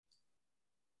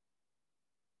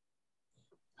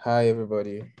Hi,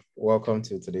 everybody. Welcome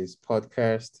to today's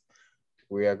podcast.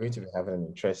 We are going to be having an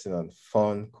interesting and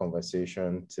fun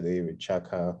conversation today with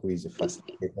Chiaka, who is a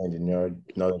facilitator in the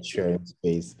knowledge sharing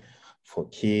space for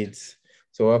kids.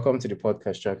 So, welcome to the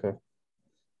podcast, Chiaka.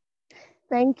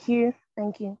 Thank you.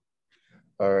 Thank you.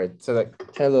 All right. So,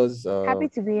 tell us. Happy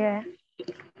to be here.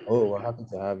 Oh, we're happy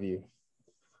to have you.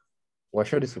 We're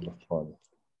sure this will be fun.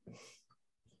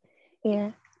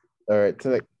 Yeah. All right.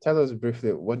 So, tell us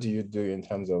briefly, what do you do in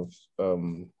terms of,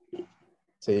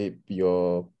 say,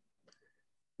 your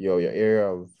area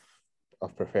of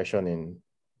profession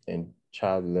in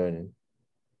child learning?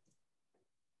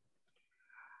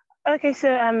 Okay,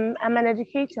 so I'm an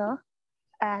educator,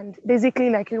 and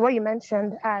basically, like what you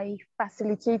mentioned, I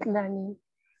facilitate learning.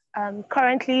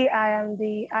 Currently, I am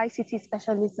the ICT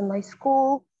specialist in my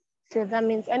school. So that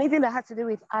means anything that has to do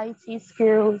with IT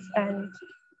skills and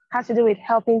has to do with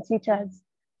helping teachers,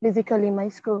 basically in my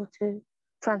school, to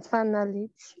transfer knowledge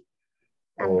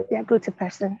and Oh, be a go-to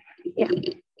person. Yeah.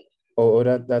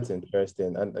 that's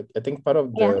interesting. And I think part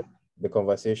of Yeah. the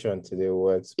conversation today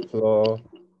will explore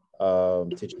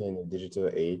teaching in the digital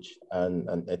age, and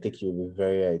I think you'll be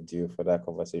very ideal for that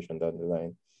conversation down the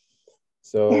line.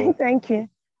 So, Thank you.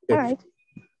 All right.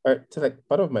 So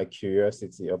part of my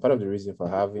curiosity or part of the reason for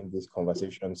having this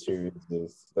conversation series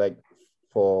is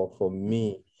for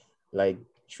me, like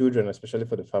children, especially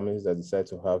for the families that decide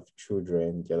to have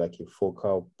children, they're like a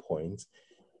focal point,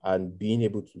 and being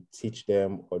able to teach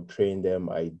them or train them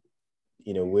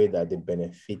in a way that they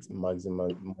benefit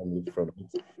maximally from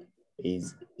it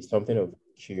is something of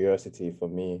curiosity for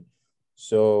me.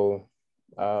 So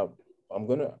I'm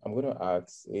gonna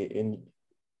ask in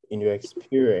your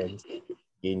experience,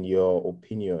 in your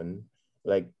opinion,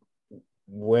 like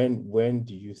when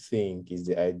do you think is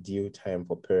the ideal time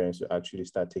for parents to actually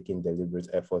start taking deliberate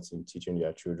efforts in teaching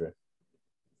their children?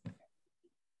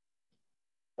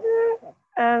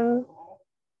 Um,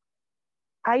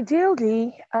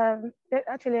 Ideally, actually,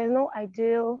 there's no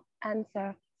ideal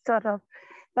answer, sort of.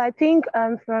 But I think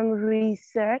from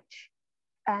research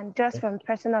and just from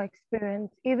personal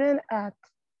experience, even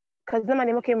because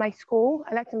normally, okay, my school,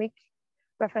 I like to make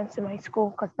reference to my school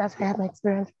because that's where I have my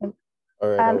experience from. All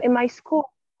right. In my school,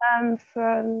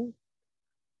 from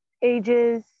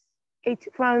ages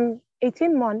from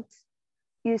 18 months,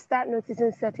 you start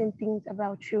noticing certain things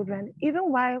about children.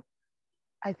 Even while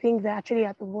I think they're actually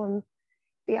at the womb,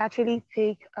 they actually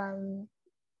take you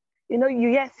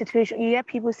hear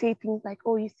people say things like,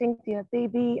 oh, you sing to your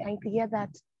baby, and you hear that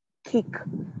kick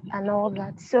and all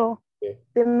that. So Okay.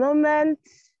 the moment,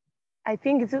 I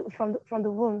think it's from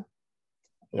the womb,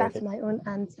 that's Okay. my own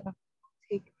answer.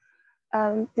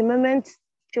 The moment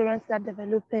children start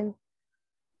developing,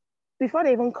 before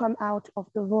they even come out of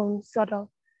the womb, sort of,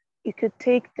 you could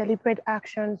take deliberate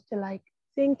actions to like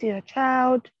sing to your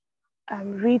child,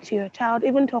 read to your child,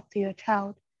 even talk to your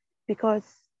child, because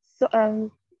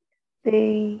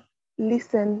they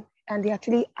listen and they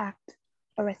actually act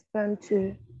or respond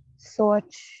to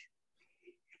such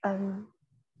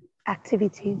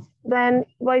activities. But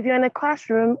if you're in a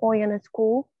classroom or you're in a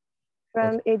school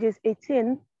from Okay. ages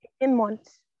 18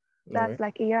 months, All that's right.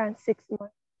 like a year and 6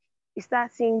 months, you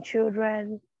start seeing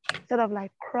children sort of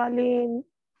like crawling,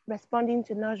 responding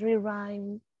to nursery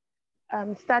rhymes,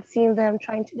 start seeing them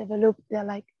trying to develop their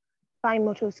like fine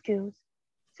motor skills.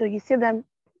 So you see them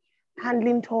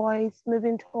handling toys,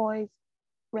 moving toys,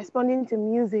 responding to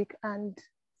music and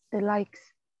the likes.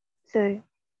 So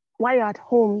while you're at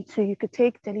home too, you could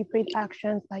take deliberate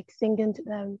actions like singing to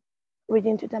them,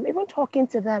 reading to them, even talking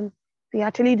to them. They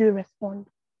actually do respond.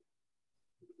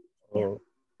 Yeah. Oh,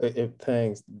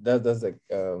 thanks. That's like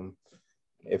a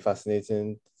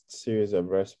fascinating series of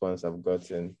response I've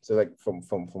gotten. So like from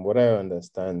what I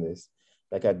understand is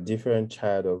like at different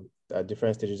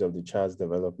stages of the child's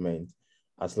development,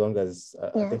 as long as I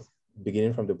think Yes.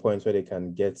 beginning from the point where they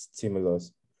can get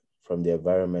stimulus from the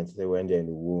environment, say when they're in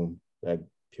the womb, like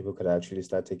people could actually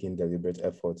start taking deliberate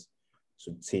efforts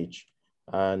to teach.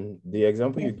 And the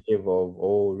example you Yes. gave of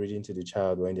reading to the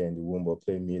child when they're in the womb or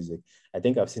playing music, I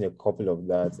think I've seen a couple of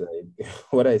that. Like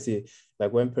what I see,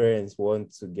 like when parents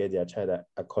want to get their child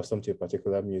accustomed to a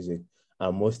particular music,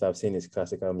 and most I've seen is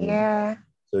classical music. Yeah.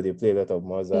 So they play a lot of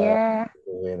Mozart Yeah.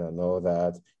 and all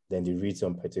that. Then they read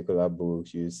some particular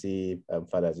books. You see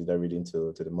fathers either reading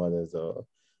to the mothers or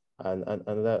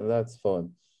that's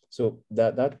fun. So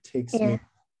that takes Yeah. me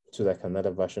to like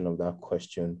another version of that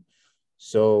question.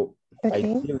 So Okay.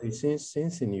 ideally,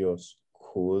 since in your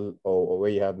school or where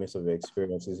you have most of your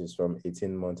experiences is from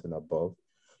 18 months and above,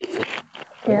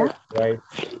 so what are Yeah. the right,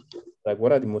 like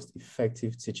what are the most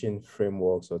effective teaching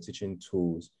frameworks or teaching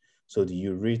tools So do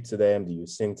you read to them? Do you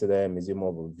sing to them? Is it more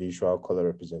of a visual color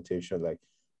representation? Like,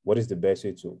 what is the best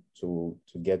way to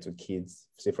get to kids,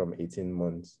 say from 18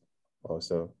 months or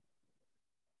so?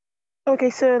 Okay,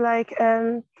 so like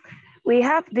we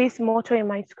have this motto in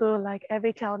my school, like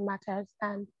every child matters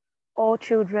and all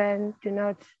children do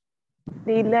not,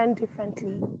 they learn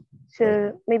differently. Okay.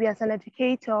 So maybe as an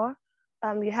educator,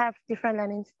 you have different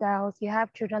learning styles. You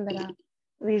have children that are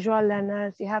visual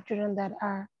learners. You have children that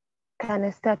are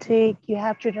kinesthetic. You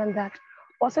have children that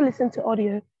also listen to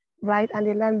audio, right? And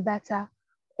they learn better.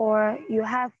 Or you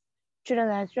have children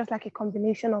that is just like a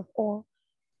combination of all.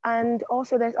 And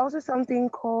also there's also something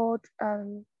called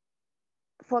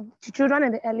for children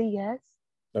in the early years,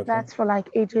 Okay. that's for like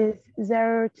ages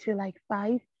 0 to like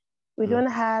 5. We Mm.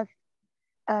 don't have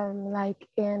like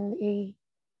an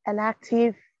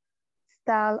active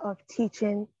style of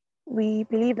teaching. We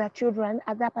believe that children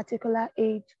at that particular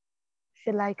age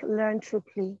should like learn through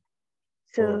play. Oh,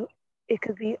 So it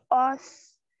could be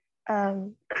us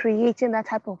creating that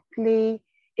type of play.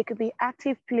 It could be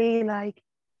active play, like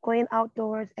going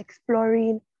outdoors,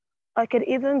 exploring, or it could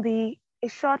even be a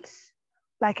short,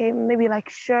 like a maybe like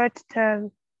short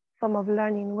term form of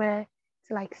learning where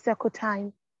it's like circle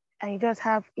time and you just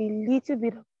have a little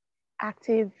bit of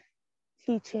active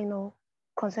teaching or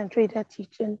concentrated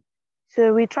teaching.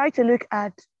 So we try to look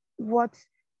at what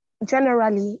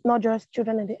generally, not just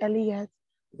children in the early years,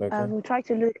 okay. we try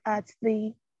to look at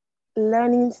the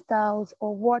learning styles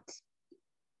or what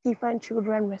different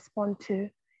children respond to.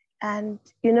 And,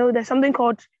 you know, there's something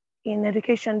called in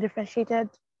education differentiated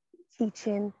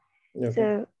teaching. Okay.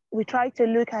 So we try to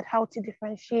look at how to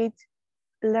differentiate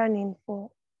learning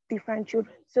for different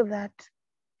children so that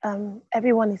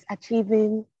everyone is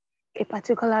achieving a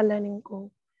particular learning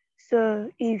goal. So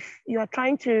if you are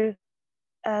trying to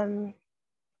um,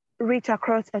 reach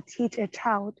across or teach a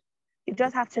child, you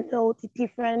just have to know the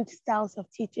different styles of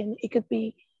teaching. It could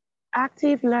be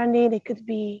active learning, it could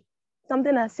be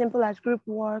something as simple as group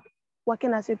work,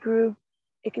 working as a group,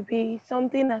 it could be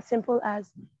something as simple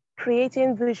as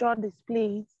creating visual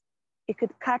displays. It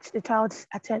could catch the child's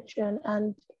attention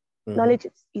and Mm-hmm. knowledge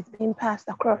is being passed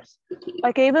across. Or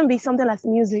it can even be something as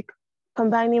music,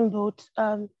 combining both.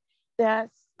 There's,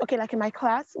 okay, like in my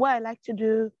class, what I like to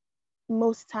do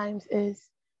most times is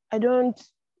I don't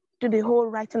do the whole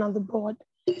writing on the board.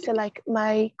 So like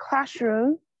my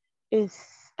classroom is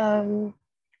the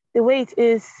way it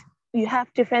is, you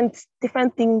have different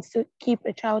things to keep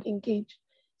a child engaged.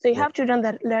 So you Yeah. have children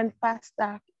that learn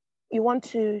faster. You want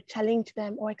to challenge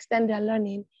them or extend their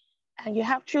learning. And you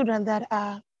have children that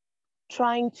are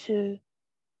trying to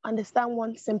understand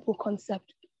one simple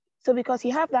concept. So because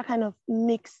you have that kind of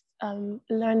mixed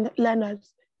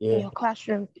learners in Yeah. your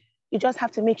classroom, you just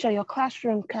have to make sure your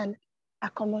classroom can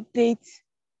accommodate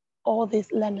all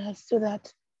these learners so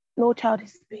that no child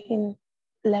is being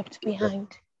left Yeah.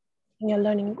 behind in your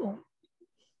learning goal.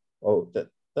 Oh,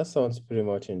 that sounds pretty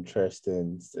much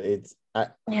interesting. It's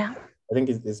Yeah. I think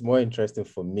it's more interesting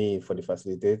for me, for the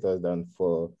facilitators, than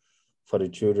for the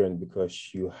children,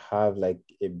 because you have like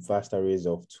a vast arrays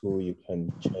of tools you can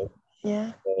check,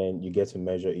 Yeah. and you get to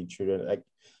measure each children. Like,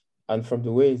 and from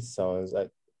the way it sounds,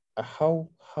 like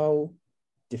how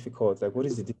difficult, like what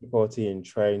is the difficulty in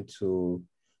trying to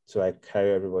like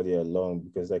carry everybody along?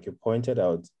 Because like you pointed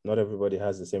out, not everybody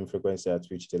has the same frequency at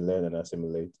which they learn and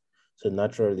assimilate. So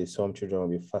naturally, some children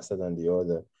will be faster than the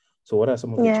other. So what are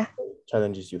some of the Yeah.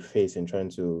 challenges you face in trying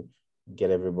to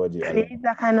get everybody along? Create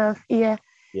that kind of, yeah.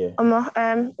 Yeah.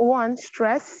 One,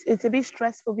 stress. It's a bit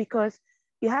stressful because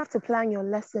you have to plan your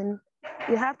lesson.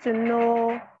 You have to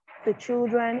know the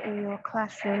children in your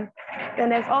classroom. Then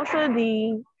there's also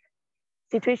the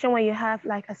situation where you have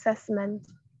like assessment,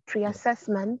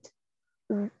 pre-assessment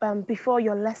before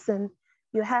your lesson.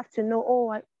 You have to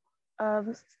know,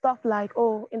 stuff like,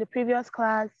 oh, in the previous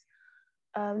class,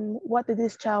 what did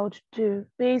this child do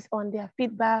based on their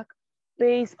feedback,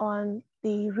 based on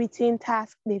the written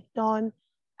task they've done,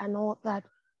 and all that.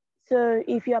 So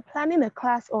if you're planning a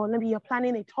class or maybe you're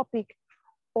planning a topic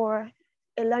or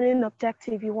a learning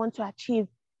objective you want to achieve,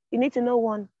 you need to know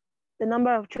one, the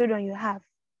number of children you have.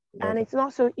 And Okay. it's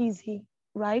not so easy,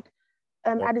 right?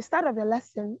 Yeah. At the start of the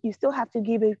lesson, you still have to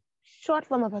give a short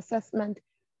form of assessment.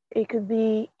 It could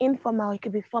be informal, it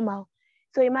could be formal.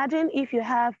 So imagine if you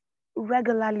have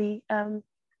regularly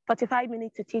 45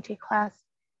 minutes to teach a class,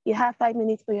 you have 5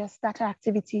 minutes for your starter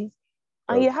activities,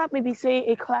 and you Okay. have maybe say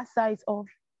a class size of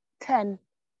 10.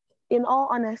 In all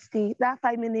honesty, that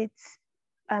 5 minutes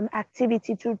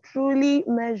activity to truly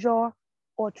measure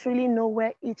or truly know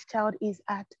where each child is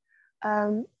at,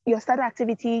 your starter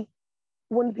activity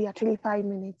won't be actually 5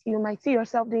 minutes. You might see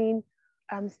yourself doing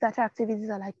starter activities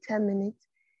are like 10 minutes.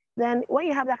 Then when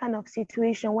you have that kind of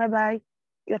situation whereby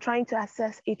you're trying to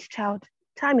assess each child,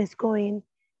 time is going,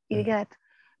 you get.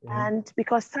 And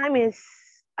because time is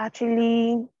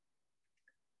actually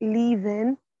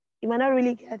leaving, you might not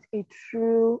really get a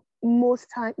true,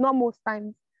 not most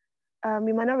times,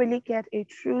 you might not really get a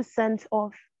true sense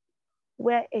of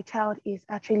where a child is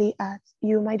actually at.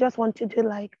 You might just want to do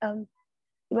like, you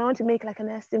might want to make like an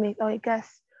estimate or a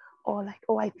guess, or like,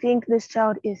 oh, I think this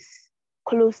child is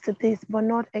close to this, but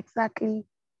not exactly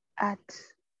at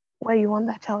where you want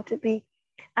that child to be.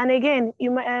 And again, you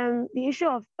might, the issue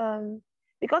of,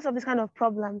 because of this kind of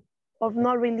problem of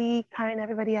not really carrying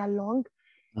everybody along,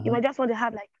 you might just want to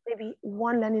have like maybe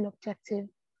one learning objective.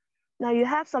 Now you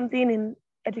have something in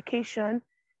education,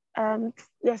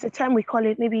 there's a term we call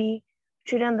it maybe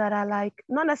children that are like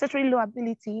not necessarily low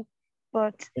ability,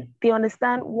 but they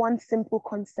understand one simple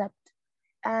concept.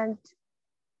 And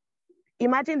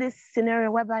imagine this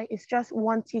scenario whereby it's just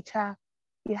one teacher,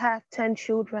 you have 10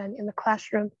 children in the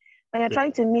classroom, and you're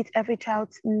trying to meet every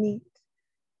child's need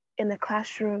in the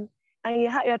classroom. And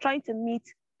you're trying to meet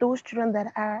those children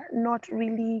that are not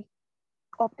really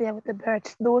up there with the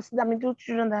birds. Those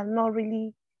children that are not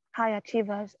really high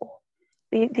achievers, or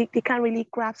they can't really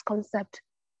grasp concept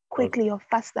quickly or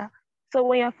faster. So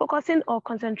when you're focusing or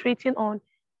concentrating on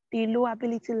the low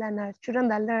ability learners, children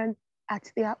that learn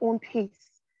at their own pace,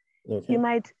 you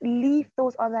might leave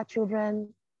those other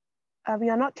children.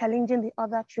 You're not challenging the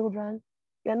other children.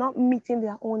 You're not meeting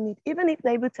their own need. Even if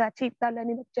they're able to achieve that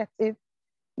learning objective,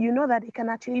 you know that they can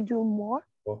actually do more.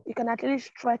 You can actually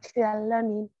stretch their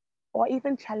learning or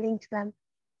even challenge them.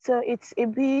 So it's a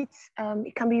bit,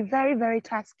 it can be very, very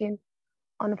tasking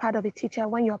on the part of a teacher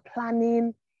when you're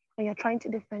planning, when you're trying to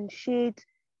differentiate,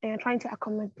 and you're trying to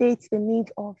accommodate the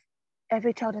needs of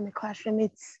every child in the classroom.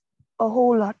 It's a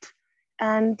whole lot.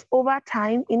 And over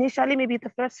time, initially, maybe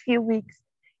the first few weeks,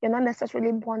 you're not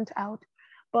necessarily burnt out,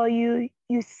 but you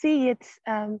see it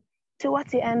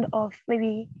towards the end of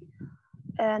maybe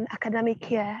an academic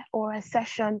year or a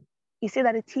session, you see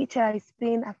that the teacher is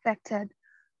being affected.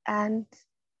 And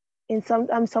in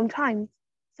sometimes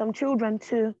some children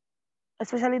too,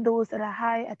 especially those that are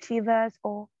high achievers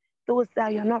or those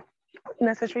that you're not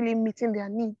necessarily meeting their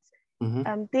needs,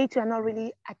 they too are not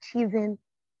really achieving,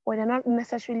 or they're not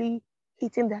necessarily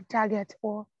hitting their target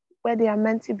or where they are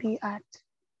meant to be at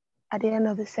the end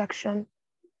of the section.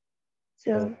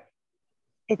 So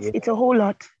it's a whole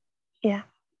lot. Yeah.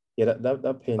 Yeah,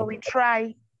 that paint. But we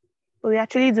try. But we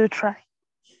actually do try.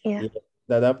 Yeah.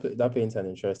 That paints an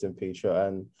interesting picture,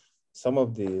 and some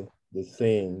of the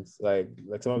things like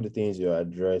some of the things you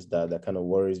address that kind of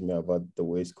worries me about the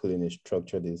way schooling is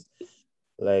structured is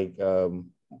like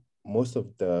most of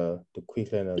the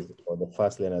quick learners or the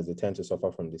fast learners, they tend to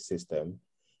suffer from the system.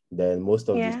 Then most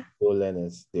of the slow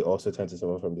learners, they also tend to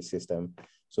suffer from the system.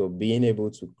 So being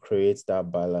able to create that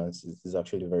balance is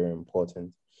actually very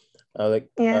important. And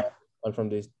from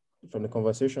the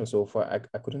conversation so far,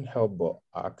 I couldn't help but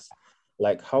ask,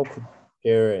 like, how could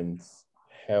parents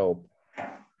help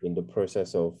in the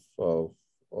process of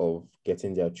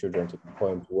getting their children to the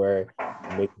point where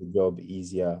make the job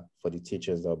easier for the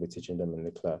teachers that will be teaching them in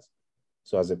the class?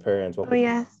 So as a parent, what could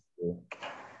you do?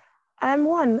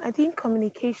 I think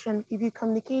communication. If you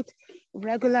communicate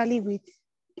regularly with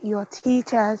your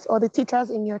teachers or the teachers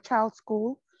in your child's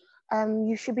school,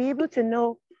 you should be able to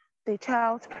know the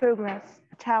child's progress,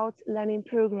 child's learning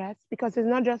progress, because it's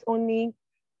not just only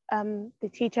the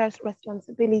teacher's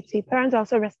responsibility. Parents are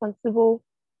also responsible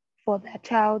for their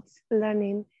child's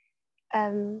learning.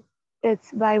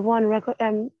 It's by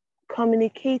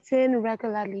communicating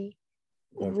regularly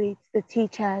with the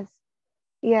teachers.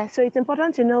 Yeah, so it's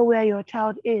important to know where your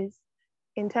child is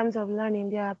in terms of learning,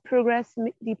 the progress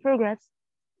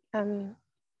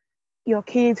your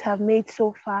kids have made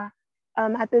so far.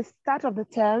 At the start of the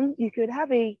term, you could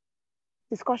have a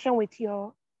discussion with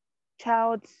your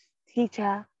child's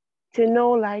teacher to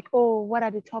know, like, oh, what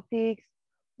are the topics?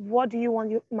 What do you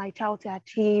want my child to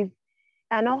achieve?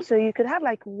 And also you could have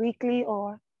like weekly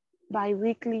or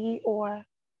bi-weekly or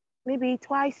maybe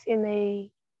twice in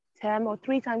a term or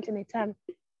 3 times in a term.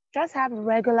 Just have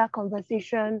regular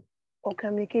conversation or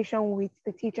communication with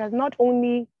the teachers, not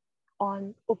only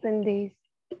on open days.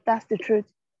 That's the truth.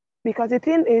 Because the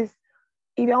thing is,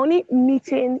 if you're only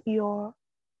meeting your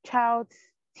child's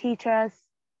teachers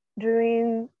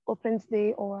during open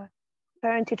day or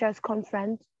parent teachers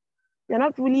conference, you're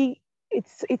not really,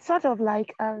 it's sort of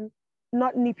like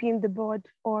not nipping the bud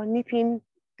or nipping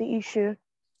the issue.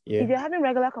 If you're having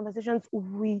regular conversations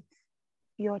with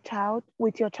your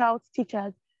child's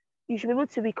teachers, you should be able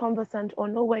to be conversant or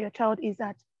know where your child is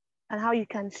at and how you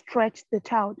can stretch the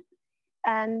child.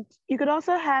 And you could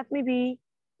also have maybe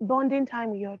bonding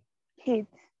time with your kids,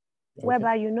 Okay.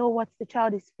 whereby you know what the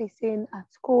child is facing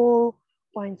at school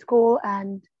or in school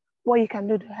and what you can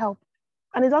do to help.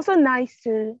 And it's also nice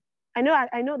to, I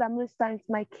know that most times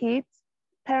my kids,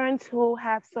 parents who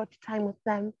have such time with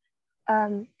them,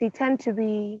 they tend to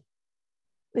be,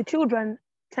 the children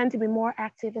tend to be more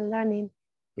active in learning.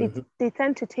 They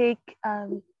tend to take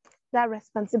that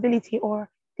responsibility, or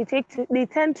they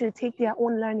tend to take their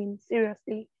own learning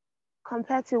seriously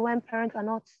compared to when parents are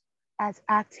not as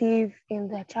active in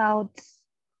their child's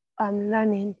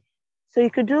learning. So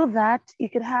you could do that. You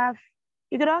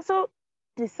could also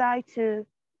decide to,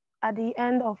 at the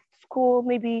end of school,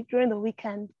 maybe during the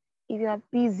weekend, if you are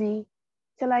busy,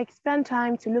 to like spend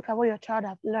time to look at what your child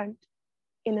have learned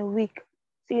in a week.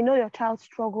 So you know your child's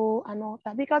struggle and all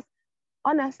that. Because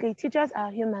honestly, teachers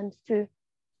are humans too.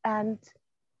 And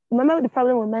remember the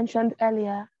problem we mentioned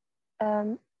earlier,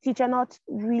 teacher not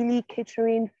really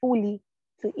catering fully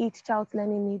to each child's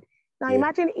learning need. Now Yeah.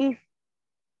 imagine if,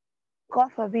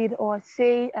 God forbid, or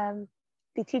say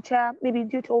the teacher, maybe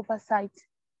due to oversight,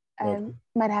 Okay.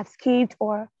 might have skipped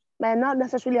or might not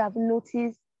necessarily have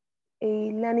noticed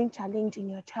a learning challenge in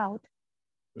your child.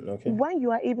 Okay. When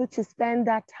you are able to spend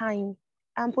that time,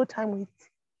 ample time with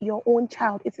your own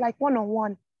child, it's like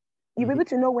one-on-one. You'll be able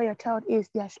to know where your child is,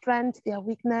 their strength, their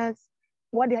weakness,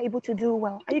 what they're able to do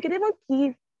well. And you can even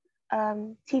give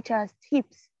teachers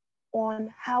tips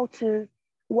on how to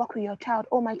work with your child.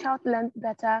 Oh, my child learned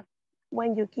better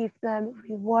when you give them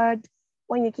reward,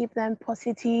 when you give them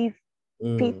positive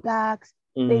feedbacks.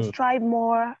 They strive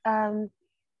more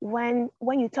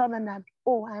when you tell them that,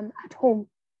 oh, I'm at home.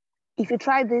 If you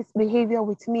try this behavior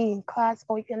with me in class,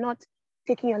 or if you're not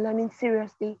taking your learning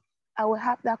seriously, I will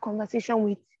have that conversation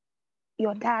with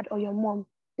your dad or your mom.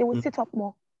 They will sit up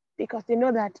more because they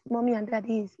know that mommy and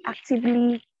daddy is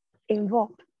actively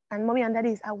involved, and mommy and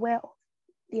daddy is aware of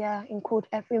their, in quote,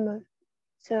 every move.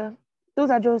 So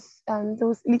those are just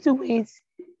those little ways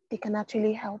they can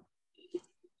actually help.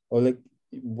 Or like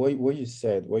what you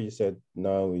said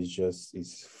now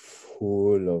is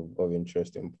full of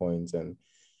interesting points,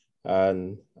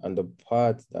 and the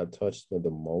part that touched me the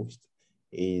most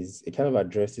is it kind of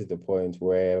addresses the point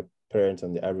where parents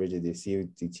on the average they see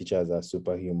the teachers as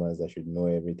superhumans that should know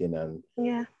everything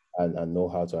Yeah. and know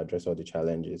how to address all the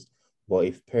challenges. But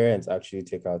if parents actually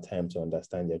take out time to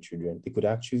understand their children, they could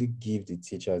actually give the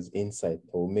teachers insight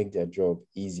that will make their job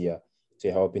easier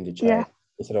to helping the child Yeah.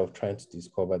 instead of trying to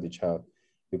discover the child.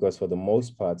 Because for the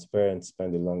most part, parents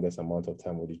spend the longest amount of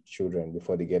time with the children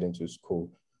before they get into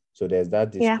school. So there's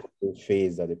that Yeah. discovery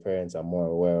phase that the parents are more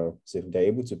aware of. So if they're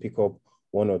able to pick up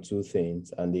one or two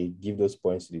things and they give those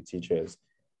points to the teachers,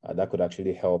 that could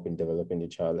actually help in developing the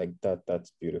child. Like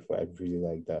that's beautiful. I really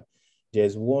like that.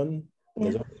 There's one, Yeah.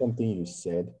 there's also something you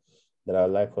said that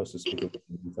I'd like us to speak a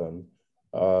bit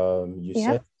on. You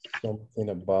Yeah. said something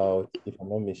about, if I'm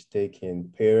not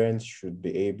mistaken, parents should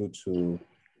be able to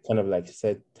kind of like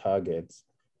set targets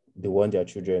they want their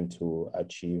children to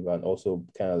achieve, and also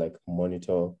kind of like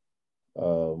monitor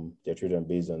their children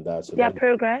based on that. So Their that,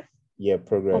 progress. yeah,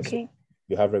 progress. Okay.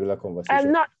 You have regular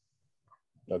conversation. Not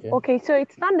Okay. okay. So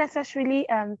it's not necessarily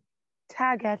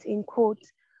target in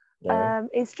quotes. All right.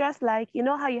 It's just like, you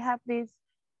know how you have these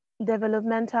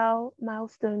developmental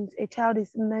milestones a child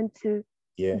is meant to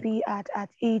Yeah. be at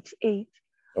each age.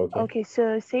 Okay. Okay,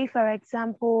 so say for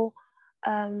example,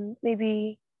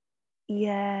 maybe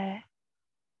year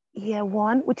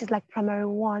one, which is like primary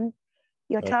one,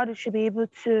 your Okay. child should be able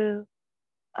to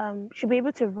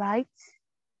write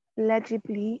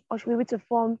legibly, or should be able to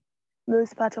form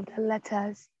most parts of the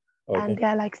letters. And Okay. there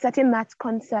are like certain math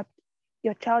concepts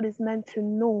your child is meant to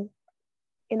know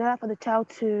in order for the child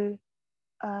to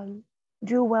um,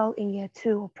 do well in year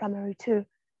two or primary two.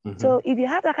 Mm-hmm. So if you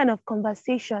have that kind of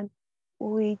conversation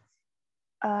with,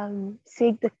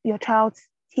 say, your child's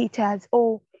teachers,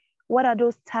 oh, what are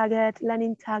those targets,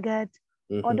 learning targets,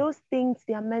 or Mm-hmm. those things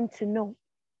they are meant to know?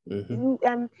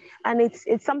 Mm-hmm. And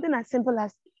it's something as simple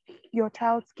as your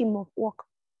child's scheme of work,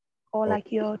 or Oh,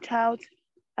 like your child's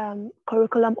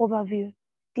curriculum overview.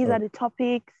 These oh, are the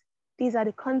topics, these are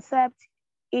the concepts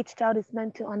each child is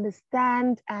meant to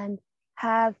understand and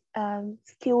have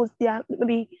skills. There are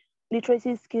maybe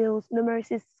literacy skills,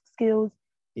 numeracy skills.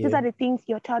 These yeah. are the things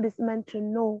your child is meant to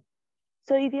know.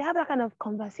 So if you have that kind of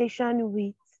conversation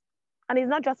with, and it's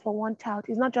not just for one child,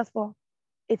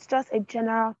 it's just a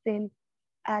general thing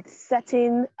at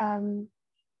certain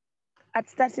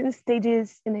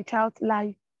stages in a child's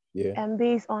life, Yeah. and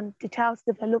based on the child's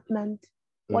development,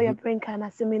 what Mm-hmm. your brain can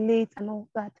assimilate and all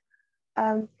that.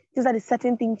 These are the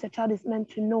certain things a child is meant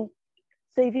to know.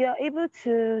 So if you're able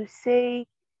to say,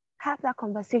 have that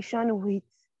conversation with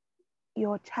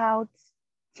your child's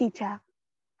teacher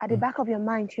at the Mm. back of your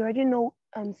mind, you already know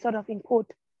sort of in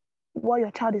quote what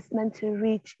your child is meant to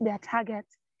reach their target.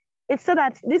 It's so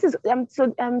that this is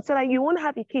so that you won't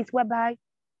have a case whereby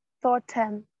third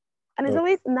term, and it's Okay.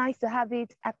 always nice to have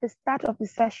it at the start of the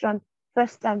session,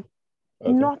 first term,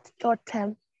 Okay. not third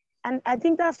term. And I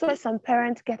think that's where some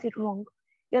parents get it wrong.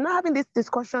 You're not having these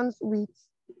discussions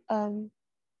um,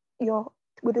 your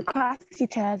with the class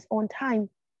teachers on time.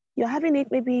 You're having it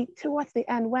maybe towards the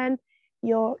end when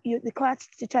the class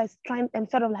teacher is trying and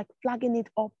sort of like flagging it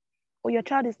up, or your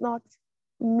child is not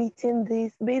meeting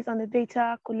this based on the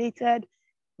data collated,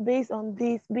 based on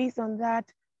this, based on that.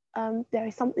 There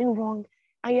is something wrong,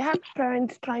 and you have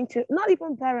parents trying to, not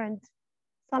even parents,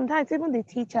 sometimes even the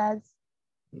teachers.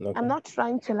 I'm Okay. not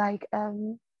trying to like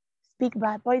speak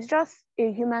bad, but it's just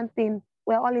a human thing.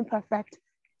 We're all imperfect.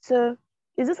 So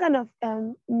it's this kind of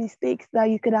mistakes that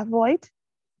you could avoid.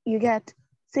 You get.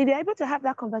 So if you're able to have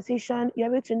that conversation,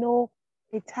 you're able to know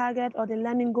the target or the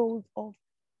learning goals of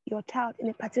your child in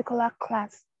a particular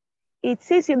class. It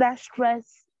saves you that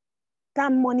stress,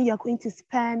 that money you're going to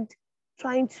spend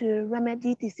trying to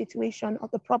remedy the situation or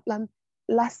the problem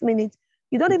last minute.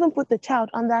 You don't even put the child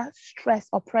under stress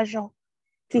or pressure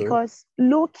True. because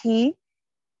low key,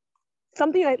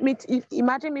 something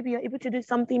imagine maybe you're able to do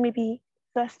something maybe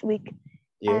first week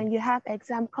Yeah. and you have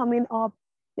exam coming up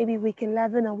maybe week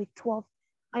 11 or week 12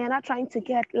 and you're not trying to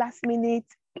get last minute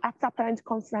after parent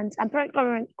conference, and parent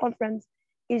conference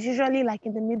is usually like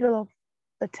in the middle of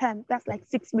the term. That's like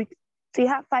 6 weeks, so you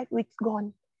have 5 weeks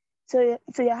gone. So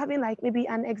you're having like maybe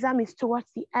an exam is towards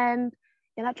the end.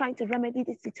 You're not trying to remedy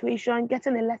the situation,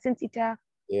 getting a lesson teacher,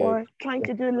 Yeah. or trying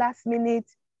to do last minute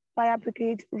fire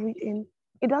brigade reading.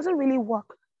 It doesn't really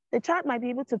work. The child might be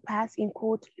able to pass in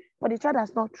quote, but the child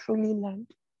has not truly learned.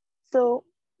 So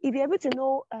if you're able to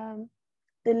know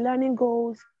the learning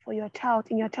goals for your child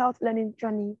in your child's learning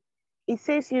journey, it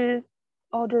saves you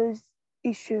all those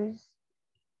issues.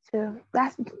 So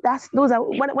that's those are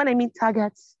when I mean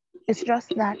targets, it's just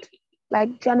that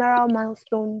like general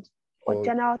milestones or Oh,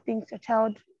 general things your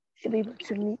child should be able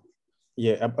to meet.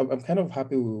 yeah. I'm kind of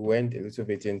happy we went a little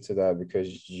bit into that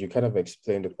because you kind of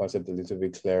explained the concept a little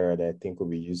bit clearer that I think will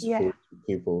be useful Yeah, to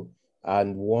people.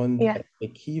 And one yeah, a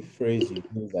key phrase you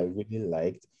used I really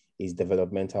liked is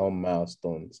developmental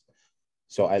milestones.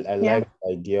 So I yeah, like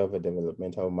the idea of a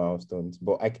developmental milestones,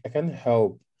 but I can't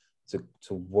help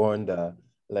to wonder,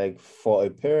 like for a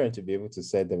parent to be able to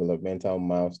set developmental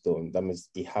milestone, that means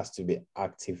it has to be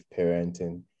active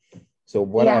parenting. So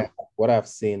yeah, what I've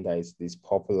seen that is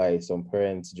popular is some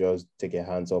parents just take a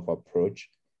hands-off approach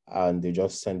and they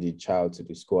just send the child to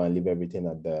the school and leave everything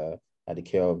at the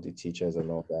care of the teachers and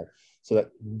all that. So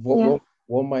like yeah.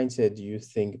 what mindset do you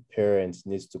think parents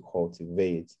needs to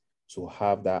cultivate to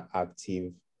have that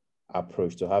active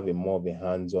approach, to have a more of a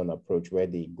hands-on approach where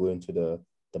they go into the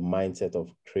mindset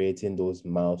of creating those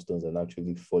milestones and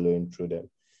actually following through them?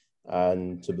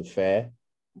 And to be fair,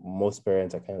 most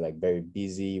parents are kind of like very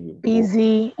busy with work,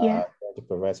 Busy, yeah. trying to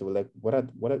provide. So, like,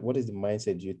 what is the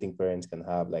mindset do you think parents can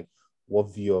have? Like,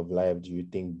 what view of life do you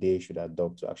think they should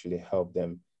adopt to actually help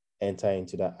them enter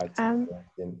into that active Um,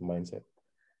 mindset?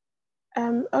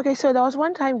 okay, so there was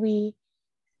one time we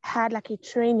had like a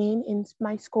training in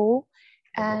my school,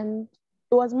 Okay. and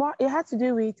it had to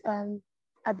do with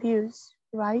abuse,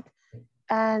 right?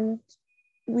 And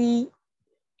we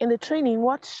in the training,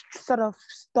 what sort of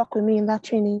stuck with me in that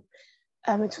training,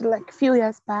 it's like a few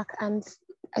years back, and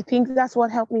I think that's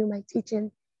what helped me with my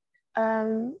teaching.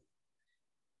 Um,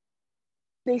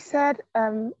 they said,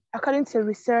 according to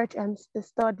research and the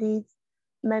studies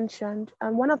mentioned,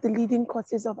 one of the leading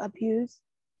causes of abuse,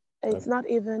 it's Okay. not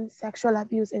even sexual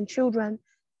abuse in children,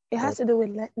 it has to do with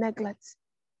neglect.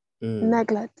 Mm,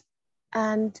 Neglect.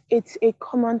 And it's a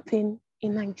common thing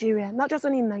in Nigeria, not just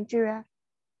only in Nigeria,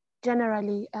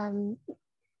 generally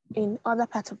in other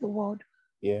parts of the world.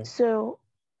 yeah. So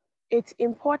it's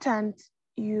important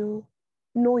you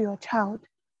know your child.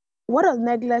 What does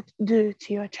neglect do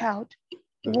to your child?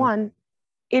 Mm-hmm. One,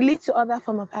 it leads to other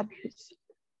form of abuse.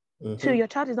 Two, Mm-hmm. your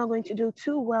child is not going to do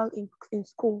too well in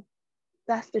school.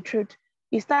 That's the truth.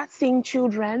 You start seeing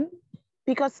children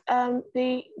because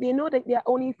they know that their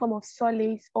only form of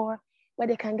solace or where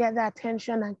they can get their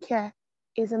attention and care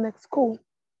is in the school,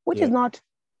 which is Yeah. not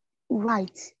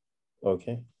right.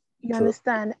 Okay. You True.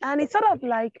 understand? And it sort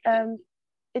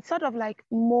of like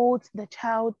molds the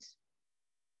child's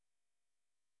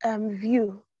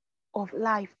view of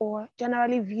life or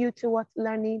generally view towards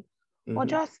learning or Mm-hmm.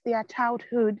 just their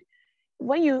childhood.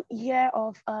 When you hear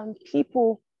of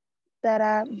people that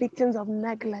are victims of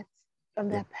neglect from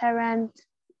Yeah. their parents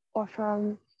or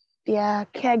from their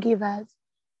caregivers.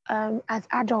 As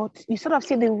adults, you sort of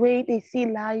see the way they see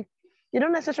life. They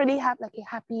don't necessarily have like a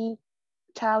happy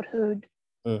childhood,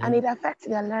 and Mm-hmm. it affects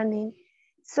their learning.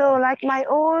 So, like my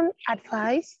own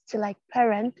advice to like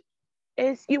parent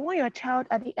is, you want your child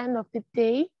at the end of the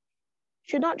day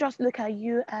should not just look at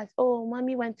you as, oh,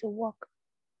 mommy went to work,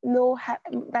 no,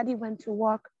 daddy went to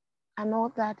work, and all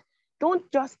that. Don't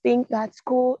just think that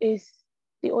school is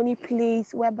the only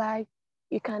place whereby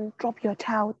you can drop your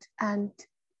child and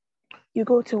you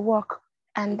go to work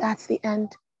and that's the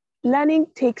end. Learning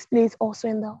takes place also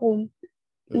in the home.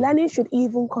 Mm-hmm. Learning should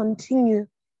even continue.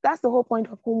 That's the whole point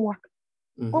of homework.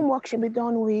 Mm-hmm. Homework should be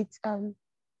done with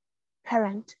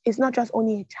parent. It's not just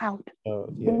only a child. Oh,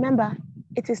 yeah. Remember,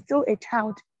 it is still a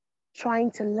child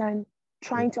trying to learn, Mm-hmm.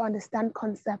 trying to understand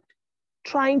concept,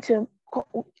 trying to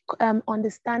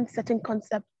understand certain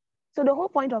concept. So the whole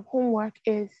point of homework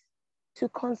is to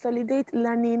consolidate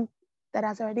learning that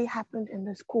has already happened in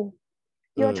the school.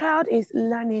 Your Mm. child is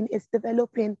learning, is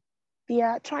developing. They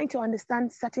are trying to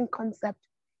understand certain concept.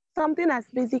 Something as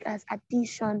basic as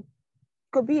addition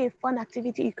could be a fun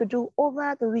activity you could do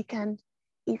over the weekend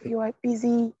if you are a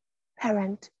busy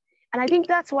parent. And I think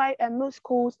that's why most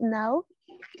schools now,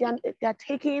 they're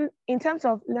taking, in terms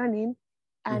of learning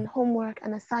Mm-hmm. and homework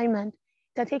and assignment,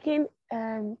 they're taking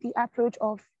the approach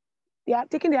of, they are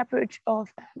taking the approach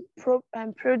of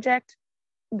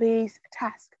project-based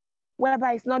task,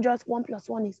 whereby it's not just 1 plus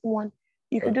 1 is 1.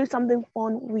 You could Okay. do something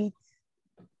fun with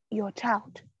your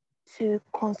child to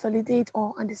consolidate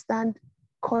or understand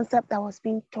concept that was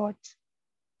being taught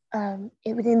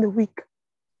within the week.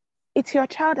 It's your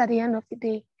child at the end of the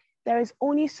day. There is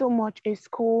only so much a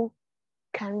school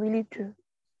can really do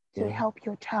to Mm-hmm. help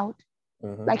your child.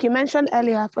 Mm-hmm. Like you mentioned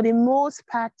earlier, for the most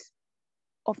part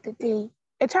of the day,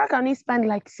 a child can only spend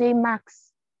like say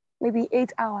max maybe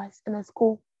 8 hours in a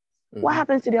school. What Mm-hmm.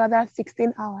 happens to the other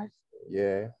 16 hours?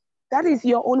 Yeah. That is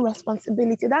your own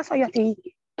responsibility. That's why you're the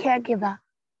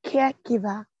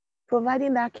caregiver,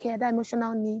 providing that care, that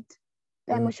emotional need,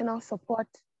 that Mm-hmm. emotional support.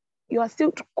 You're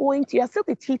still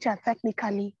the teacher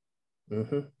technically.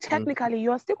 Mm-hmm. Technically,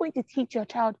 you're still going to teach your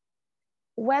child,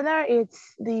 whether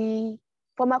it's the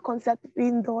formal concept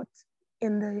being taught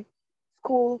in the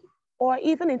school, or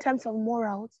even in terms of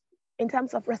morals, in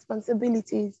terms of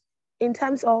responsibilities, in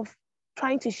terms of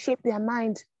trying to shape their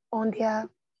mind on their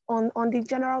on the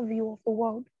general view of the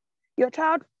world. Your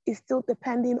child is still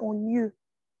depending on you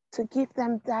to give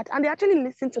them that. And they actually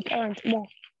listen to parents more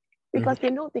Mm-hmm. because they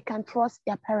know they can trust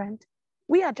their parent.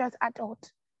 We are just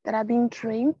adults that are being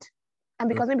trained. And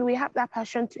because maybe we have that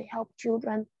passion to help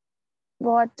children.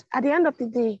 But at the end of the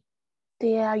day,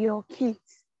 they are your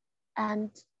kids.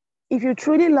 And if you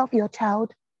truly love your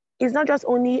child, it's not just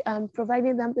only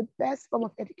providing them the best form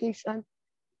of education,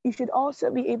 you should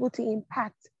also be able to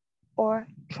impact or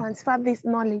transfer this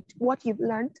knowledge, what you've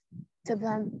learned, to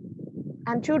them.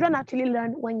 And children actually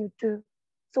learn when you do.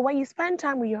 So when you spend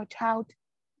time with your child,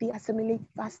 they assimilate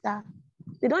faster.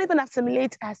 They don't even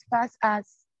assimilate as fast as,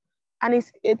 and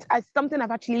it's as something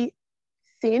I've actually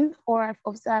seen or I've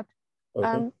observed. Okay.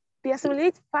 Um, they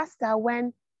assimilate faster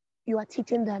when you are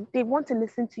teaching them. They want to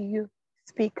listen to you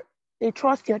speak. They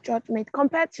trust your judgment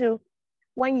compared to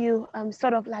when you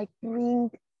sort of like bring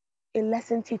a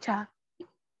lesson teacher,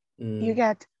 you Mm.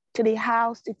 get, to the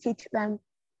house to teach them.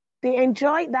 They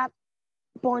enjoy that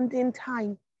bonding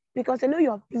time because they know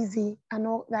you're busy and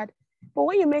all that. But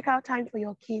when you make out time for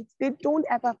your kids, they don't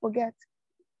ever forget.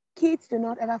 Kids do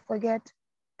not ever forget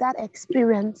that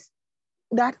experience,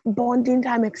 that bonding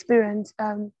time experience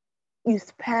you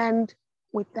spend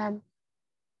with them.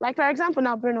 Like for example,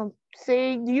 now Bruno,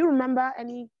 say, do you remember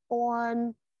any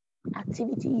fun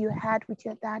activity you had with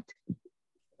your dad?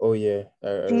 Oh yeah. I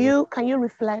Do remember. you can you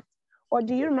reflect, or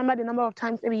do you remember the number of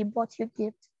times maybe he bought you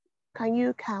gift? Can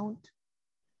you count?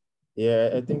 Yeah,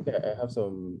 I think I have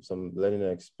some learning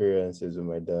experiences with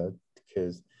my dad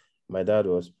because my dad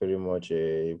was pretty much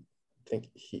I think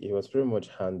he was pretty much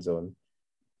hands-on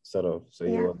sort of. So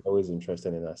he Yeah, was always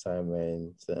interested in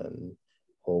assignments and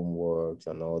homeworks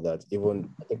and all that. Even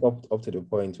I think up to the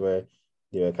point where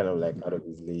they were kind of like out of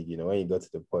his league, when you got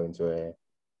to the point where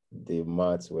the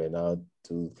maths were now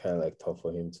too kind of like tough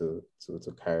for him to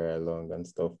carry along and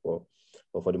stuff. But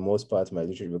for the most part, my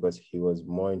literature, because he was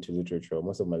more into literature,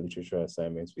 most of my literature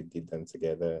assignments we did them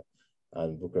together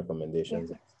and book yeah.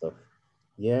 recommendations and stuff.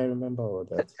 Yeah, I remember all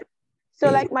So, that. so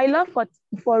like my love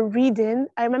for reading,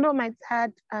 I remember my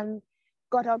dad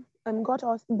got up got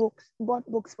us books, bought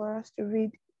books for us to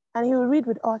read, and he would read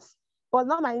with us. It was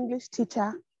not my English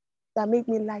teacher that made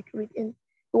me like reading.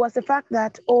 It was the fact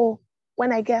that, oh,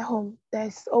 when I get home,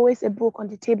 there's always a book on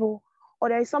the table, or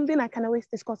there is something I can always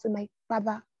discuss with my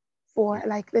father for,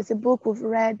 like there's a book we've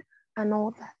read and all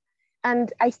that.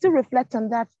 And I still reflect on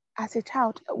that as a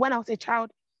child. When I was a child,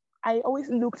 I always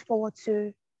looked forward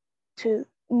to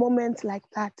moments like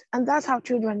that. And that's how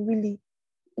children really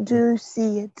do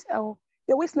see it. Or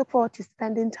they always look forward to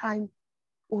spending time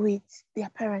with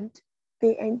their parent.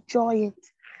 They enjoy it.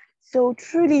 So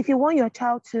truly, if you want your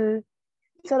child to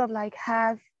sort of like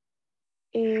have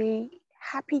a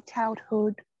happy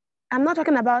childhood, I'm not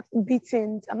talking about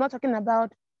beatings, I'm not talking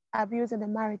about abuse in the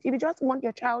marriage. If you just want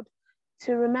your child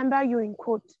to remember you in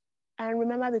quotes and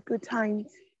remember the good times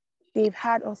they've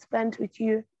had or spent with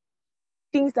you,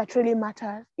 things that really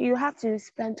matter, you have to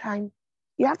spend time.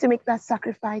 You have to make that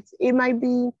sacrifice. It might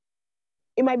be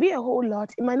a whole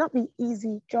lot. It might not be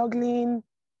easy juggling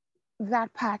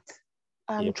that part,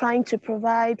 Yeah. trying to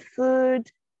provide food,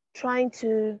 trying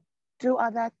to do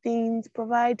other things,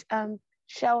 provide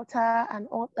shelter and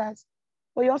all that.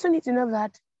 But you also need to know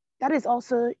that that is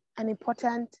also an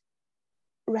important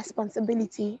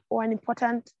responsibility or an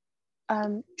important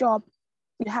job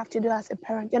you have to do as a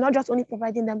parent. You're not just only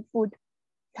providing them food,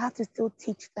 you have to still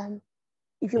teach them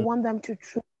if you Mm. want them to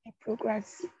truly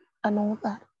progress and all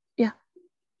that. Yeah.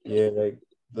 Yeah,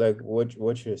 like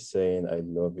what you're saying, I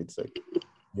love it. It's like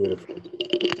beautiful.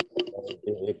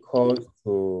 It calls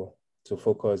to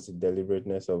focus the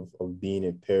deliberateness of being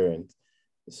a parent.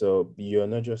 So you're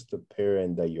not just a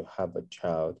parent that you have a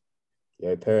child,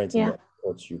 you're a parent in Yeah. the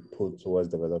effort you put towards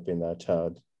developing that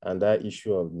child. And that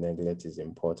issue of neglect is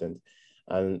important.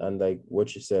 And like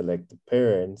what you said, like the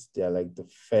parents, they are like the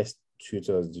first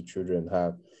tutors the children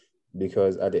have,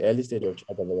 because at the early stage of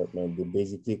child development, they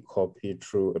basically copy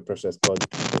through a process called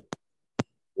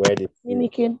where they see what,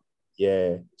 Mimicking.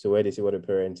 yeah, so where they see what the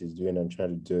parent is doing and try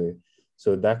to do it.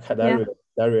 So Yeah.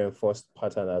 that reinforced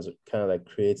pattern as kind of like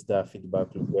creates that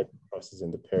feedback loop where the process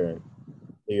in the parent.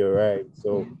 So you're right.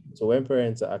 Yeah. So when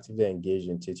parents are actively engaged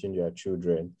in teaching their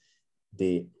children,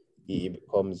 they it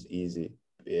becomes easy.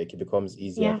 It becomes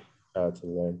easier Yeah. for the child to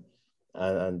learn,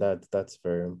 and that's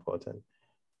very important.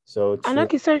 So And to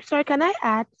okay, sorry, can I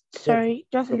add? yeah, Sorry,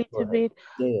 just a go little ahead. bit.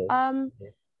 Yeah, Um,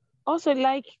 yeah. Also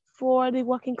like for the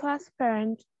working class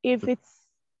parent, if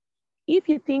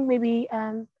you think maybe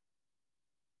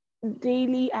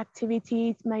daily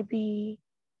activities might be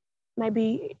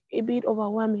a bit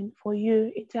overwhelming for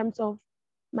you in terms of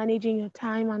managing your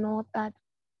time and all that,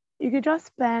 you could just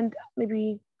spend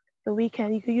maybe the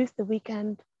weekend. You could use the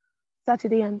weekend,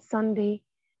 Saturday and Sunday,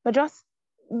 but just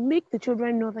make the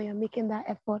children know that you're making that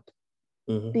effort.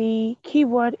 Mm-hmm. The key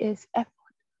word is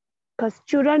effort, because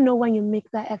children know when you make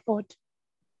that effort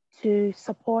to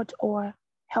support or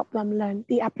help them learn.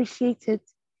 They appreciate it.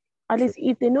 At True. least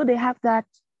if they know they have that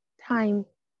time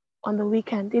on the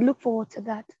weekend, they look forward to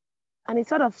that. And it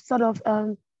sort of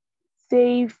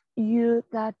save you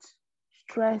that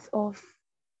stress of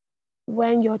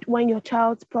when your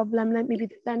child's problem, like maybe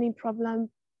the learning problem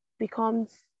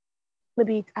becomes,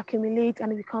 maybe it accumulates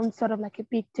and it becomes sort of like a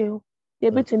big deal.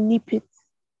 You're able to nip it.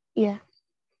 Yeah.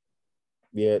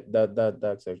 Yeah,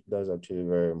 that's actually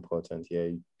very important.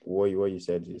 Yeah, what you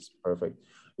said is perfect,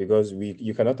 because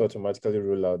you cannot automatically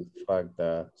rule out the fact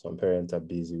that some parents are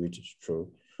busy, which is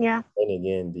true. Yeah. And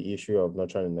again, the issue of not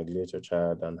trying to neglect your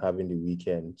child and having the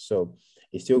weekend. So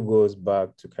it still goes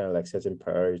back to kind of like setting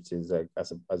priorities, like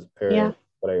as a Yeah. parent,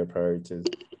 what are your priorities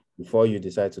before you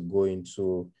decide to go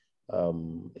into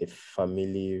a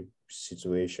family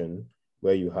situation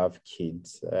where you have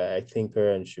kids. I think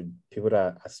people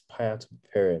that aspire to be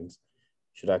parents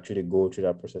should actually go through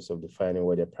that process of defining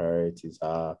what their priorities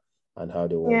are and how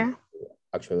they want Yeah. to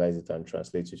actualize it and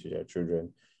translate it to their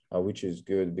children, which is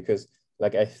good because,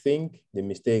 like, I think the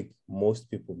mistake most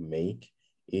people make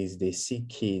is they see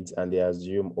kids and they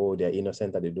assume, oh, they're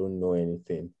innocent and they don't know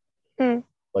anything. Mm.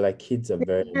 But like kids are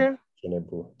very Yeah.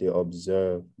 impressionable. They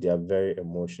observe, they are very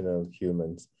emotional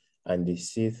humans and they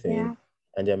see things Yeah.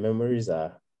 and their memories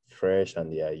are fresh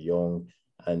and they are young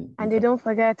and you And they can, don't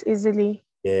forget easily.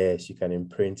 yes, you can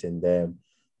imprint in them.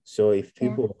 So if Yeah.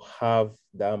 people have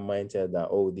that mindset that,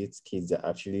 oh, these kids are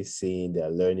actually seeing, they're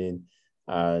learning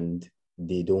and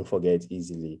they don't forget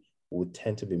easily, we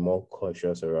tend to be more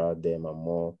cautious around them and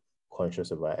more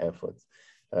conscious of our efforts.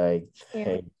 Like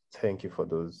Yeah. thank you for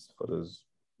those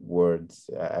words.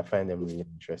 I find them really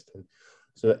interesting.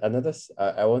 So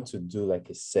I want to do like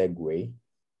a segue.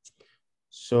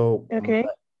 So Okay.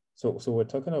 so we're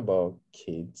talking about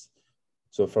kids.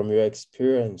 So from your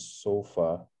experience so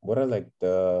far, what are like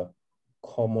the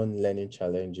common learning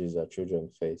challenges that children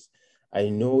face? I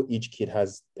know each kid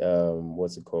has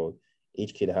what's it called?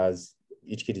 Each kid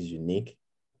is unique.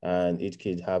 and each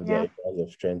kid have their Yeah. areas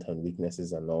of strength and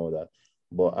weaknesses and all that.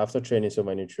 But after training so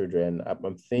many children,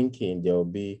 I'm thinking there will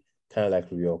be kind of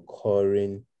like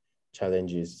recurring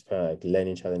challenges, kind of like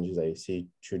learning challenges that you see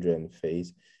children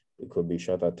face. It could be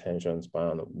short attention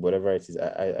span, whatever it is.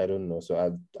 I don't know. So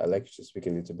I'd like you to speak a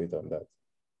little bit on that.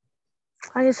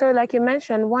 Okay, so like you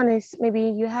mentioned, one is maybe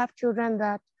you have children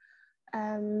that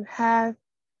have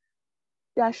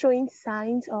they are showing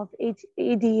signs of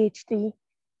ADHD.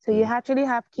 So you Mm, actually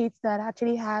have kids that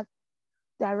actually have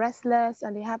they're restless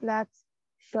and they have that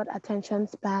short attention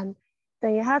span.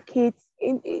 Then you have kids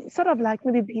in sort of like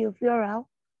maybe behavioral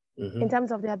in mm-hmm,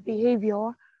 terms of their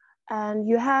behavior, and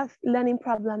you have learning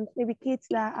problems. Maybe kids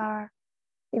that are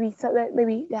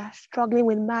maybe they are struggling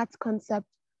with math concept,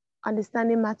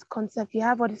 understanding math concept. You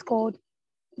have what is called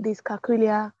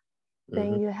dyscalculia. mm-hmm,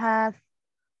 Then you have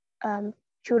um,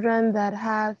 children that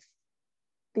have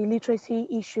the literacy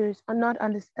issues or not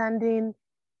understanding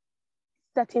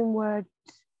certain words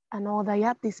and all that. You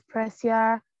have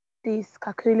dyspraxia,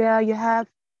 dyscalculia, you have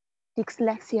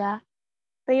dyslexia.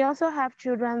 Then you also have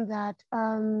children that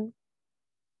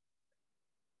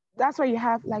that's why you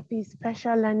have like these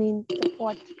special learning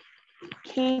support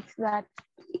kids that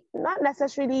not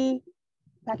necessarily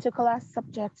particular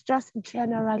subjects, just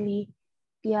generally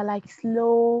they are like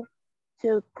slow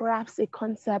to grasp a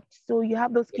concept. So you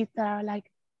have those kids that are like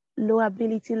low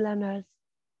ability learners,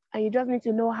 and you just need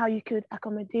to know how you could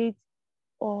accommodate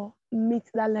or meet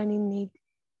that learning need.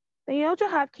 Then you also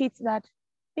have kids that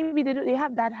maybe they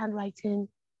have bad handwriting,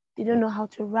 they don't know how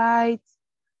to write,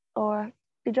 or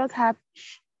they just have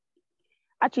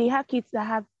actually you have kids that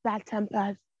have bad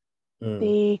tempers. mm,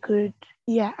 They could,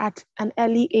 yeah, at an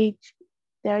early age,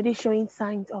 they're already showing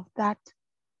signs of that.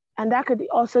 And that could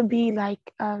also be like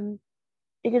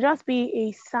it could just be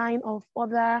a sign of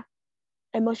other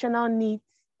emotional needs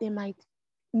they might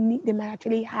they might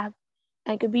actually have.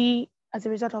 And it could be as a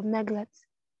result of neglect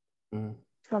mm.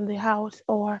 from the house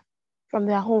or from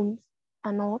their homes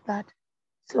and all that.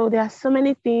 So there are so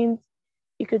many things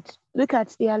you could look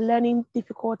at their learning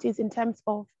difficulties in terms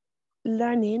of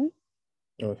learning,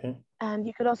 Okay. and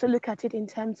you could also look at it in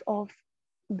terms of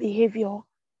behavior,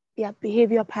 their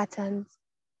behavior patterns,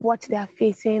 what they are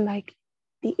facing, like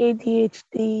the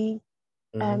ADHD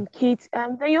Mm-hmm. kids.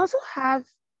 Then you also have,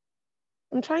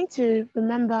 I'm trying to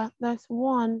remember, there's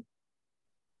one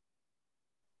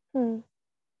in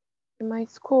my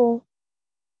school.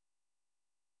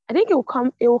 I think it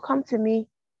will come to me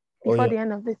Oh before yeah, the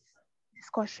end of this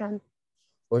discussion.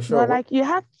 for sure. But What? like you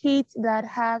have kids that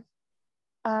have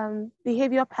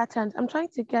behavior patterns. I'm trying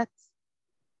to get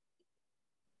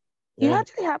you Yeah.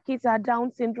 actually have kids that are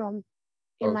Down syndrome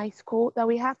in Okay. my school that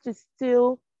we have to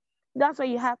still that's why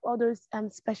you have all those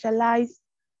specialized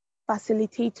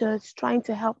facilitators trying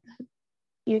to help them,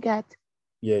 you get.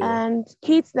 Yeah, yeah, And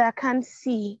kids that can't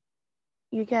see,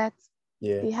 you get,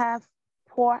 yeah. they have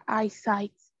poor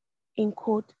eyesight in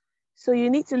quote. So you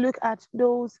need to look at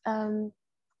those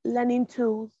learning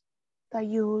tools that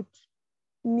you would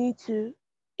need to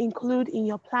include in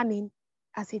your planning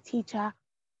as a teacher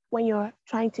when you're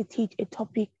trying to teach a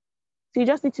topic. So you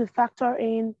just need to factor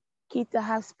in kids that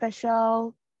have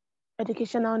special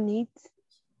educational needs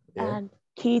Yeah. and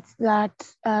kids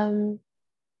that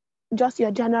just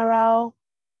your general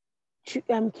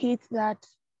kids that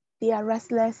they are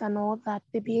restless and all that,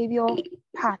 the behavior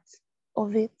part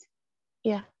of it.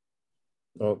 Yeah.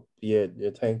 Oh, yeah, yeah,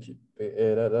 thank you.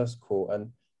 Yeah, that's cool.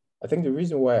 And I think the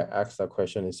reason why I asked that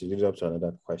question is to lead up to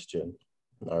another question.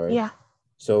 All right. Yeah.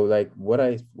 So like what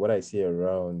I see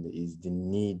around is the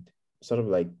need, sort of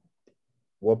like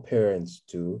what parents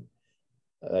do,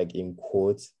 like in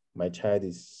quotes, my child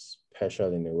is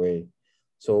special in a way.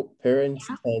 So parents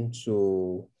Yeah. tend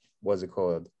to, what's it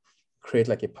called? Create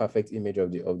like a perfect image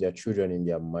of their children in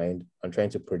their mind and trying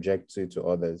to project it to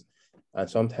others. And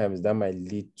sometimes that might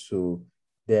lead to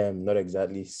them not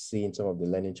exactly seeing some of the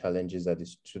learning challenges that the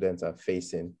students are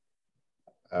facing,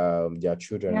 their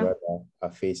children Yeah. rather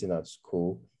are facing at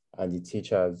school, and the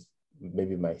teachers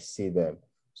maybe might see them.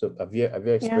 So have you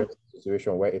Yeah. experienced a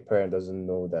situation where a parent doesn't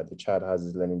know that the child has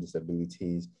these learning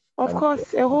disabilities Of and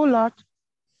course, a whole lot.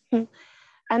 Hmm.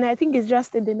 And I think it's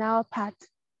just the denial part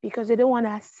because they don't want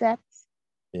to accept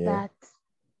yeah, that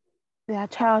their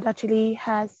child actually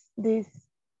has this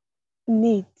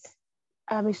need.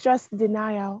 It's just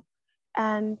denial.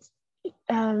 And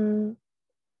um,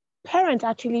 parents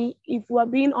actually, if we're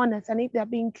being honest and if they're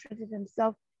being true to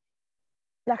themselves,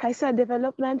 like I said,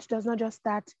 development does not just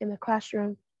start in the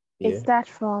classroom. It yeah, starts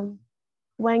from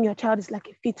when your child is like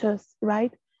a fetus,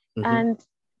 right? mm-hmm, And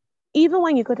even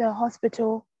when you go to a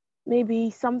hospital,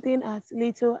 maybe something as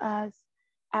little as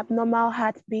abnormal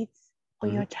heartbeats on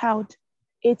Mm-hmm. your child,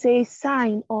 it's a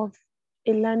sign of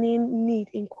a learning need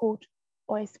in code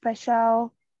or a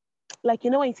special, like,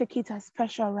 when you say kids are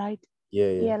special, right?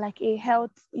 Yeah, yeah. Yeah, like a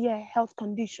health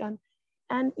condition.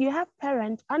 And you have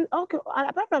parents, and okay, and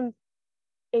apart from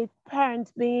a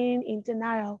parent being in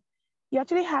denial, you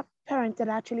actually have parents that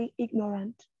are actually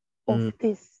ignorant of Mm,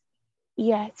 this.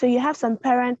 Yeah, so you have some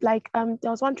parents like there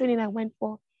was one training I went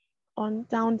for on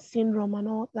Down syndrome and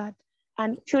all that,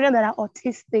 and children that are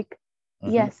autistic.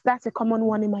 mm-hmm. Yes, that's a common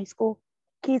one in my school.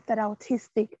 Kids that are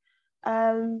autistic.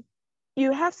 Um,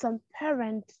 you have some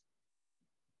parents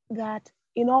that,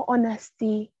 in all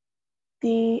honesty,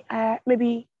 they are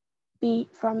maybe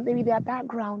from maybe their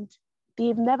background,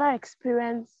 they've never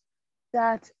experienced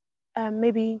that,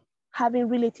 maybe having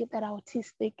relatives that are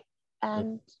autistic,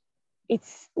 and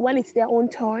it's when it's their own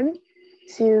turn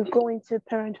to go into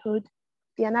parenthood,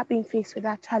 they are not being faced with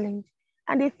that challenge,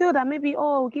 and they feel that maybe,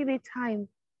 oh, give it time.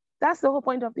 That's the whole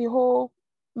point of the whole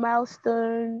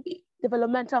milestone,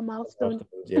 developmental milestone.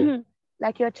 Yeah.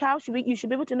 Like your child should be, you should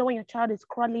be able to know when your child is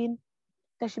crawling.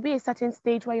 There should be a certain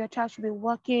stage where your child should be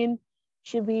working,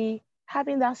 should be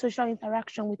having that social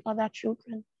interaction with other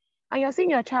children. And you're seeing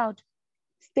your child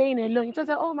staying alone. You just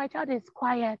say, oh, my child is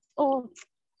quiet. Oh,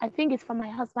 I think it's from my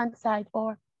husband's side,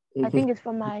 or I think it's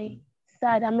from my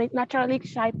side. I'm a naturally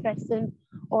shy person,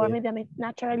 or Yeah. maybe I'm a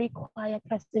naturally quiet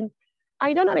person. And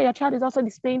you don't know that your child is also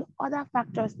displaying other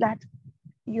factors that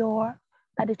your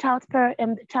that the child parent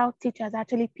and the child teacher is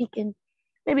actually picking.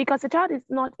 Maybe because the child is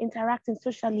not interacting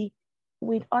socially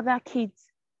with other kids.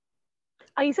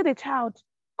 And you see the child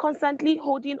constantly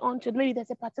holding on to, maybe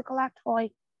there's a particular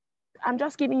toy. I'm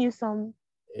just giving you some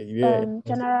Yeah.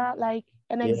 general, like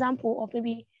an Yeah. example of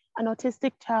maybe an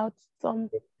autistic child, some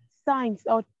signs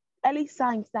or early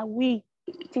signs that we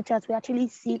teachers we actually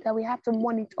see that we have to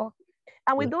monitor.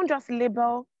 And we Mm, don't just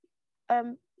label,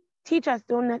 um, teachers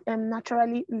don't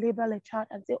naturally label a child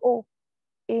and say, oh,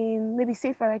 in maybe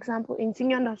say for example in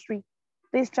senior nursery,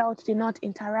 this child did not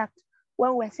interact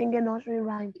when we're singing nursery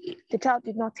rhyme. The child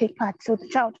did not take part, so the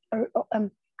child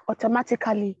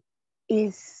automatically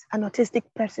is an autistic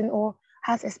person or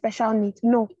has a special need.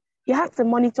 No, you have to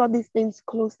monitor these things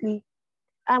closely.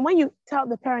 And when you tell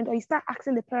the parent or you start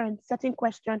asking the parent certain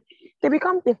questions, they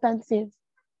become defensive,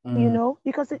 mm,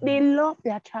 because they love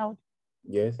their child.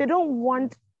 yes. They don't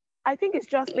want, I think it's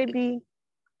just maybe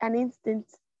an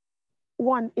instinct.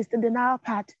 One is the denial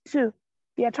part. Two,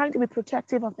 they are trying to be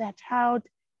protective of their child.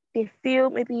 They feel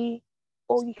maybe,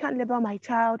 oh, you can't label my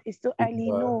child, it's too early.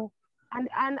 Uh, No.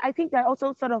 And I think they're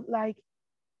also sort of like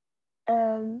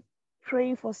um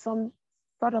praying for some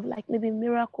sort of like maybe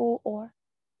miracle or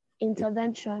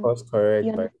intervention. course correct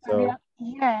You by understand?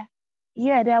 itself.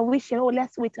 Yeah, they're wishing, oh,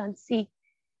 let's wait and see.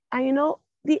 And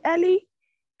the early,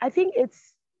 I think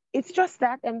it's just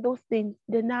that and those things,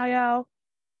 denial,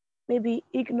 maybe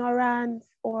ignorance,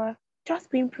 or just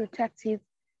being protective.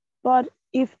 But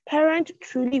if parents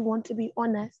truly want to be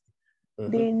honest,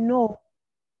 Mm-hmm. they know,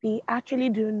 they actually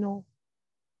do know.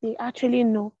 They actually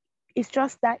know. It's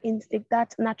just that instinct,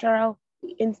 that natural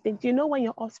instinct. When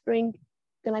your offspring,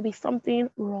 there might be something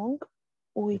wrong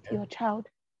with Yeah. your child,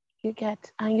 you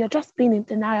get, and you're just being in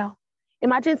denial.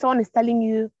 Imagine someone is telling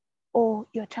you, oh,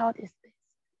 your child is this.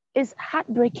 It's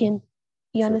heartbreaking.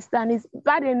 You True. understand? It's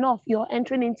bad enough you're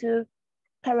entering into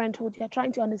parenthood, you're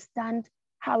trying to understand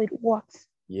how it works.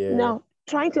 Yeah. Now,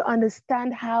 trying to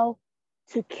understand how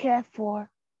to care for,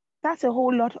 that's a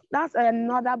whole lot, that's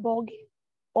another ballgame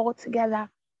altogether.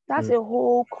 That's Mm, a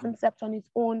whole concept on its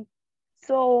own.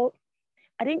 So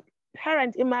I think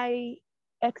parents, in my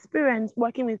experience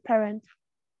working with parents,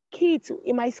 kids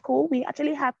in my school, we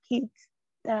actually have kids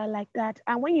that are like that.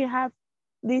 And when you have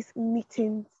these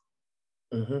meetings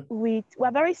mm-hmm. we're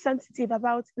very sensitive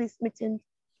about these meetings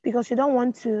because you don't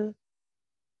want to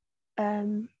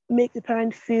make the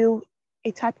parent feel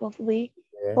a type of way.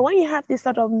 Yeah. But when you have this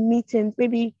sort of meetings,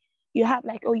 maybe you have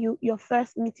like, oh, your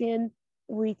first meeting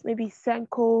with maybe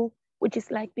Senko, which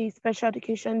is like the special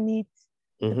education needs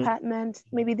Mm-hmm. department,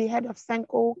 maybe the head of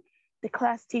Senko, the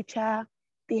class teacher,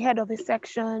 the head of a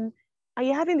section, and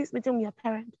you're having this meeting with your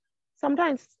parent.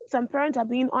 Sometimes some parents are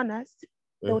being honest.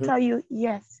 They'll Mm-hmm. tell you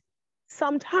yes.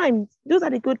 Sometimes those are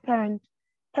the good parents.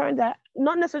 Parents that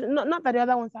not necessarily not that the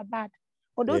other ones are bad,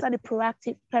 but Yeah. those are the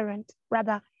proactive parents,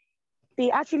 rather.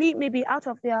 They actually, maybe out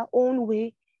of their own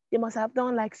way, they must have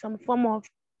done like some form of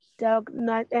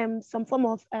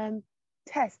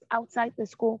test outside the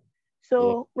school.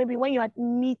 Yeah. So maybe when you're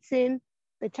admitting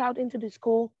the child into the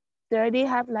school, they already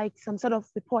have like some sort of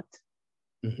report.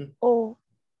 Mm-hmm. Oh,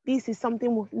 this is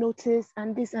something we've noticed,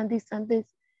 and this and this and this.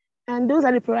 And those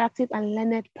are the proactive and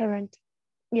learned parents.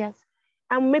 Yes.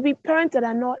 And maybe parents that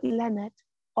are not learned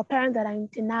or parents that are in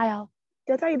denial,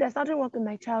 they'll tell you there's nothing wrong with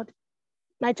my child.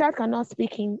 My child cannot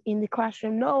speak in the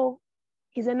classroom. No,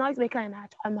 he's a noisemaker and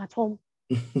I'm at home.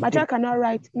 My child cannot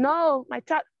write. No, my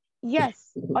child,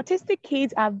 yes, autistic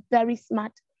kids are very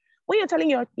smart. When you're telling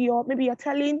maybe you're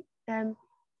telling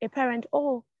a parent,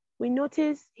 oh, we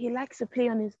notice he likes to play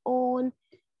on his own.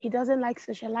 He doesn't like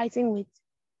socializing with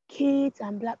kids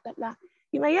and blah, blah, blah.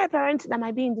 You might hear a parent that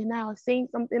might be in denial saying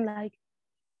something like,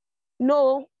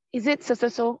 no, is it so, so,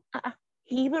 so?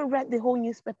 He even read the whole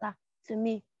newspaper to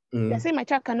me. They say my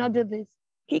child cannot do this.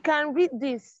 He can read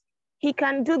this. He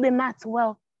can do the math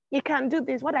well. He can do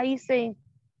this. What are you saying?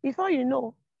 Before you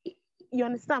know, you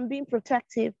understand, being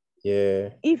protective.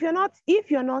 Yeah. If you're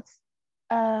not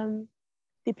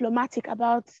diplomatic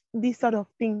about this sort of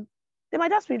thing, they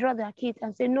might just withdraw their kids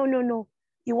and say, no, no, no,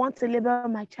 you want to label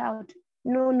my child.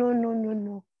 No, no, no, no,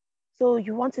 no. So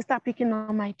you want to start picking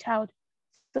on my child.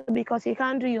 So because you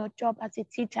can't do your job as a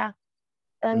teacher.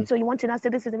 So you want to now say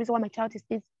this is the reason why my child is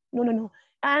this. No, no, no.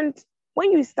 And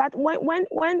when you start, when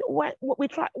what we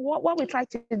try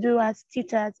to do as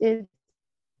teachers is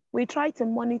we try to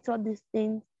monitor these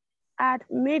things at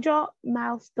major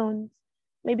milestones,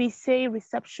 maybe say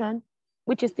reception,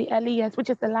 which is the early years, which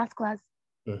is the last class.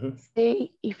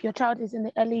 Say if your child is in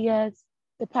the early years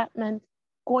department,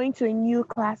 going to a new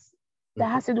class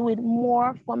that has to do with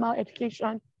more formal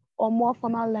education or more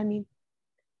formal learning.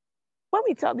 When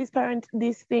we tell these parents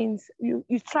these things, you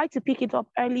try to pick it up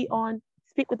early on,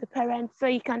 speak with the parents so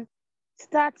you can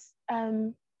start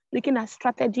looking at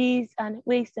strategies and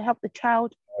ways to help the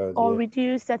child or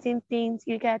reduce certain things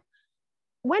you get.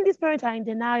 When these parents are in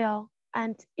denial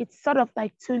and it's sort of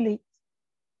like too late,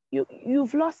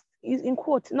 you've lost, in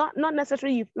quotes, not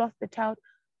necessarily you've lost the child,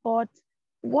 but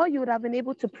what you would have been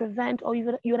able to prevent or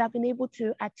you would have been able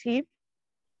to achieve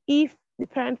if the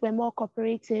parents were more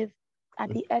cooperative at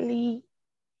the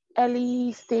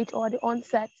early stage or the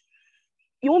onset.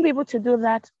 You won't be able to do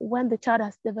that when the child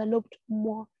has developed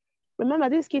more. Remember,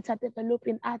 these kids are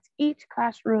developing at each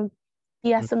classroom.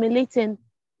 They are assimilating,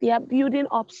 they are building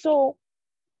up. So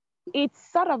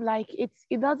it's sort of like it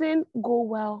doesn't go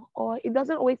well, or it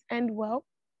doesn't always end well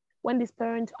when these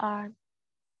parents are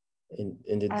in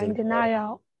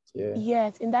denial. Yeah.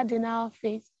 Yes, in that denial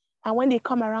phase. And when they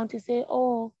come around to say,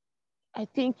 oh, I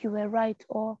think you were right,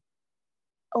 or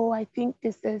oh, I think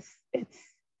this is it's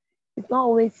not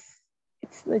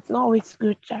always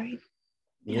good, Jerry.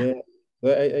 Yeah.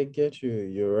 Well, I get you.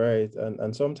 You're right.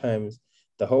 And sometimes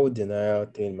the whole denial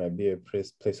thing might be a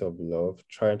place of love,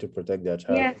 trying to protect their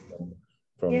child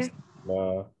from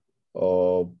stigma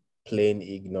or plain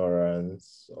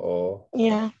ignorance or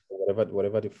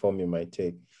whatever the form you might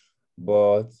take.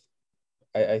 But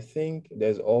I think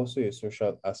there's also a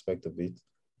social aspect of it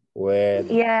where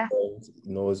the parent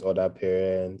knows other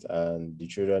parents and the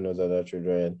children knows other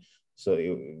children. So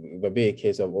it might be a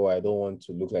case of, oh, I don't want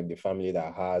to look like the family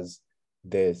that has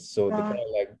this. So the kind of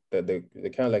like the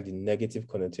kind of like the negative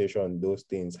connotation those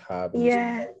things have.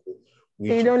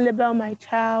 They don't label my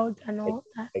child and all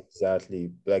that.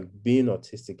 Exactly. Like being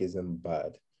autistic isn't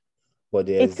bad. But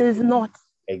it is not.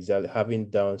 Exactly. Having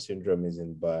Down syndrome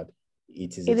isn't bad.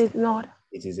 It is not.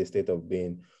 It is a state of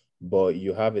being. But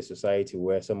you have a society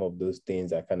where some of those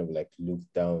things are kind of like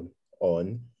looked down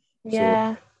on.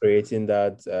 Yeah. So creating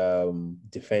that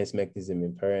defense mechanism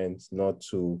in parents not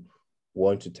to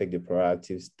want to take the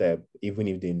proactive step, even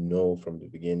if they know from the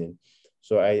beginning.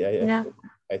 So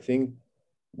I think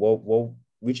what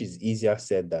which is easier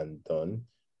said than done.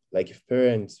 Like if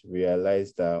parents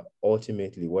realize that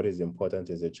ultimately what is important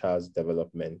is a child's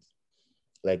development.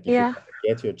 Like if you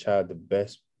get your child the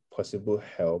best possible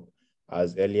help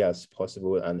as early as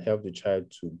possible and help the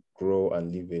child to grow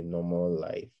and live a normal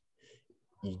life,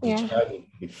 the child will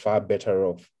be far better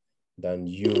off than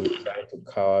you trying to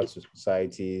cower to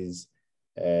societies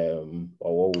or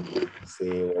what will people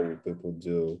say, what will people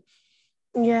do.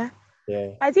 Yeah.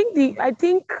 I think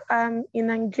in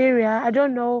Nigeria, I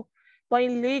don't know, but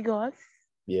in Lagos,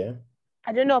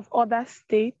 I don't know of other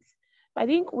states, but I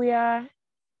think we are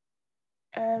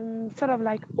sort of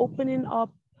like opening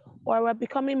up, or we're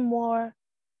becoming more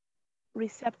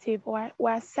receptive, or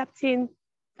we're accepting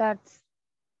that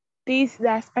there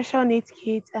are special needs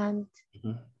kids, and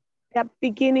they're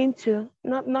beginning to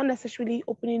not necessarily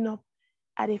opening up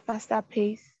at a faster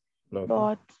pace.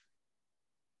 But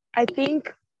I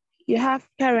think you have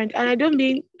parents, and I don't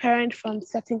mean parents from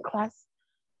certain class.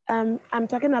 I'm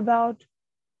talking about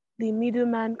the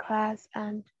middleman class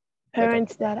and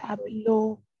parents that are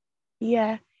below.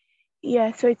 Yeah.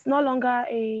 So it's no longer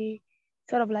a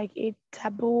sort of like a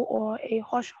taboo or a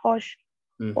hush-hush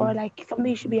or like something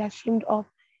you should be ashamed of.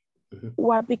 Mm-hmm.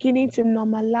 We're beginning to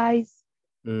normalize,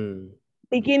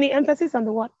 beginning, emphasis on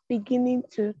the word, beginning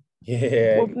to,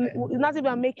 Yeah. it's not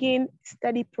even making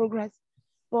steady progress,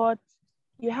 but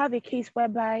you have a case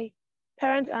whereby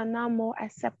parents are now more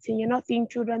accepting. You're not seeing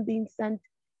children being sent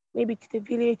maybe to the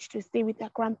village to stay with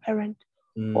their grandparent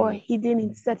or hidden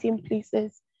in certain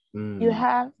places. You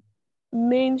have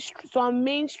some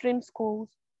mainstream schools,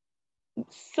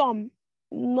 some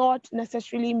not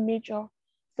necessarily major,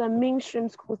 some mainstream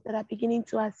schools that are beginning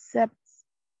to accept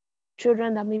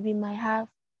children that maybe might have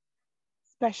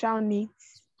special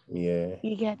needs. Yeah.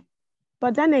 You get.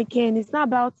 But then again, it's not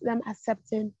about them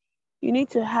accepting. You need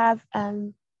to have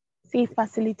say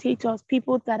facilitators,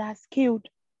 people that are skilled.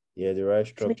 Yeah, the right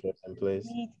structures in place.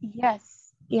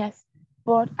 Yes, yes.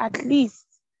 But at least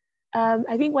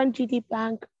I think when GT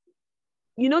Bank,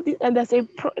 and there's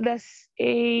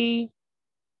a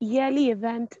yearly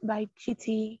event by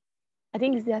GT. I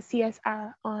think it's their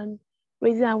CSR on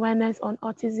raising awareness on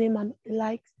autism and the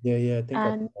likes. Yeah, I think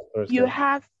And I've you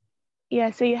have,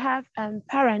 so you have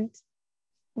parents,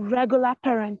 regular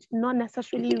parents, not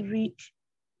necessarily rich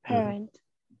parents,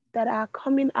 that are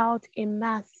coming out in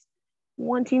mass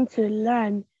wanting to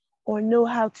learn or know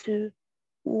how to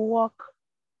work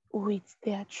with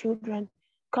their children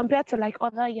compared to like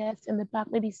other years in the back,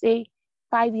 maybe say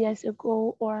 5 years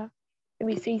ago or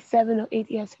maybe say 7 or 8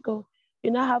 years ago.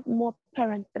 You now have more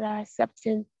parents that are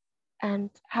accepting and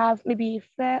have maybe a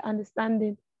fair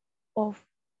understanding of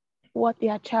what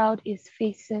their child is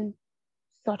facing,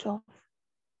 sort of.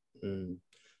 Yeah,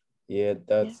 Yeah.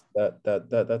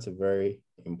 that's a very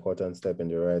important step in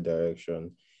the right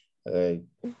direction. Like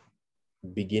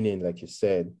beginning, like you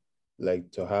said,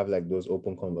 like to have like those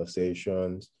open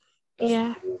conversations,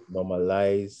 Yeah. to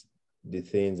normalize the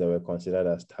things that were considered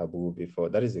as taboo before.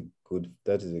 That is a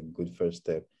good first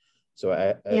step. So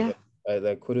I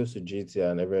like kudos to GT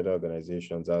and every other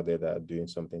organizations out there that are doing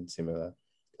something similar.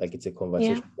 Like it's a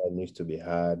conversation that needs to be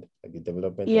had. Like the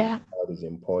development of the child is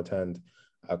important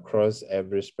across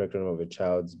every spectrum of a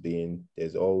child's being.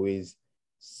 There's always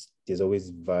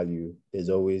value. There's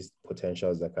always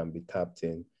potentials that can be tapped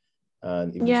in.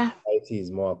 And if the society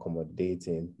is more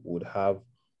accommodating, would have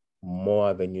more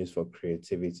avenues for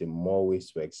creativity, more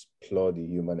ways to explore the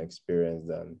human experience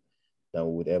than we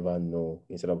would ever know,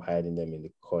 instead of hiding them in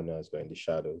the corners or in the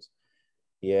shadows.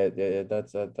 Yeah,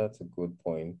 that's a good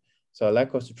point. So I'd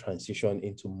like us to transition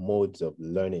into modes of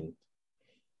learning.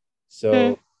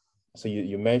 So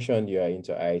you mentioned you are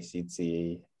into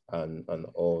ICT and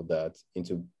all that,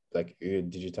 into like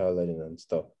digital learning and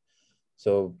stuff.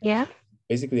 So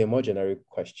basically a more generic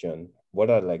question, what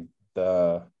are like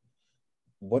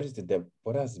what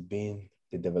has been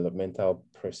the developmental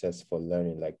process for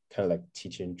learning, like kind of like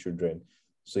teaching children?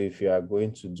 So if you are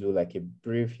going to do like a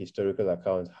brief historical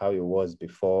account, how it was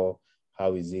before,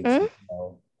 how is it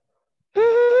now?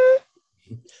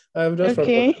 I'm just from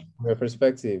your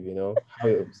perspective, how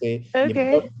you say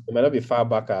it might not be far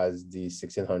back as the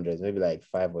 1600s, maybe like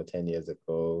 5 or 10 years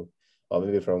ago, or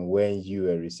maybe from when you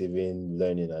were receiving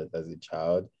learning as a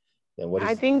child. Then what is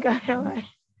I think I have.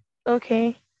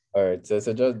 Okay. All right, so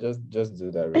just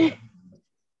do that really.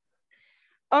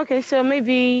 Okay, so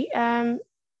maybe I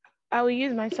will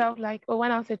use myself like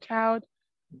when I was a child,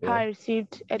 how I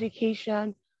received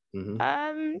education.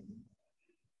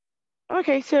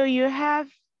 Okay, so you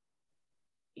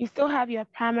still have your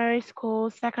primary school,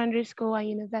 secondary school, and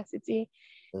university.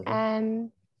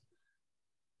 And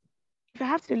if I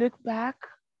have to look back,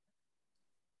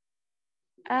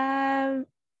 and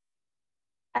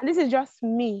this is just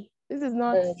me. This is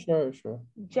not sure.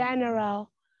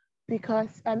 general,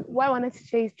 because what I wanted to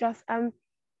say is just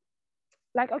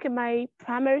like, okay, my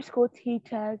primary school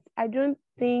teachers, I don't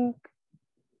think,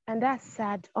 and that's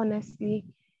sad, honestly.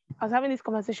 I was having this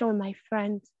conversation with my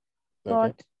friend,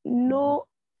 but no,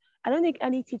 I don't think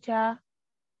any teacher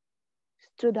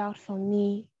stood out for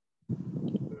me.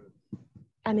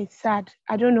 And it's sad.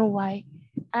 I don't know why.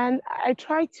 And I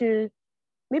try to,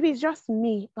 maybe it's just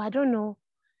me, but I don't know.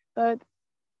 But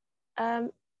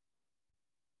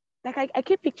like I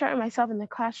keep picturing myself in the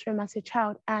classroom as a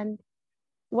child, and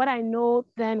what I know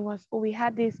then was, we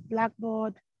had this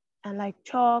blackboard and like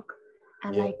chalk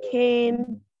and like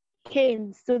cane.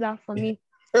 Cane stood out for me.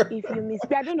 If you miss,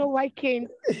 I don't know why cane.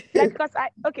 Like,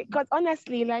 because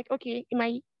honestly, like, okay,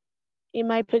 in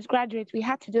my postgraduate, we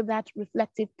had to do that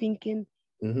reflective thinking.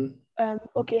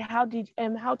 Okay, how did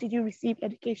you receive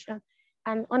education?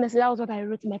 And honestly, that was what I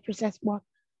wrote in my process work.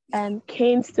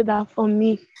 Cane stood out for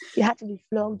me. You had to be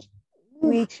flogged,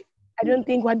 which I don't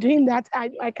think we're doing that.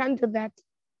 I can't do that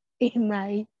in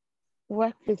my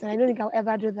workplace, and I don't think I'll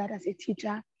ever do that as a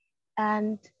teacher.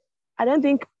 And I don't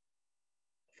think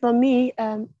for me,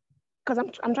 because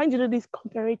I'm trying to do this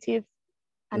comparative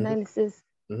analysis.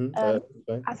 Fine.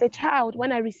 As a child,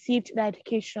 when I received the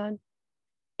education,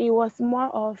 it was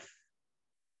more of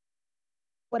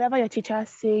whatever your teacher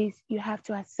says, you have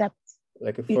to accept.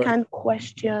 Like a You first. can't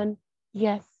question.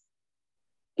 Yes.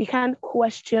 You can't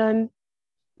question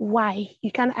why.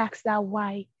 You can't ask that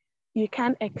why. You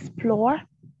can't explore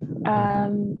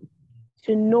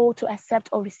to know, to accept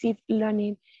or receive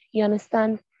learning. You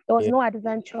understand? There was no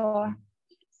adventure.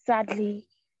 Sadly,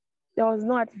 there was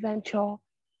no adventure.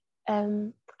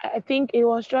 I think it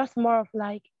was just more of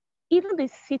like, even the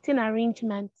sitting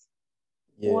arrangement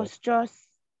was just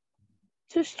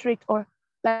too strict, or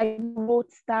like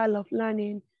rote style of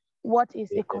learning. What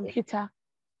is a computer?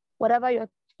 Whatever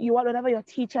whatever your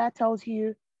teacher tells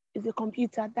you is a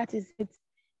computer, that is it.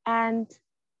 And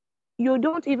you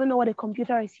don't even know what a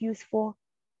computer is used for.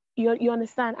 You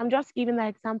understand? I'm just giving that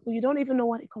example. You don't even know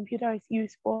what a computer is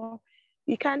used for.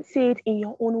 You can't say it in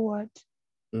your own words.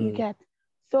 You get.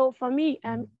 So for me,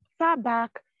 far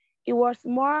back, it was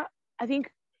more, I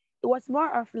think it was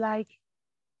more of like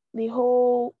the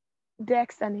whole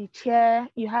desk and a chair.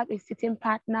 You have a sitting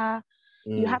partner.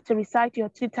 You have to recite your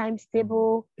 2 times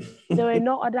table. There were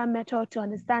no other method to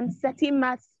understand certain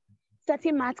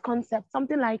math concepts,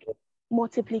 something like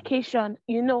multiplication,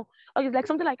 or it's like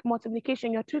something like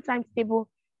multiplication, your 2 times table.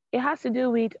 It has to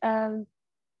do with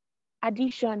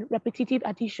addition, repetitive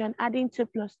addition, adding 2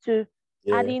 plus 2,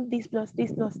 adding this plus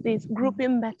this plus this,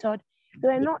 grouping method.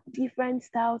 There are not different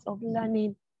styles of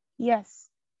learning. Yes.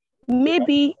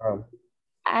 Maybe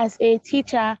as a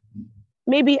teacher,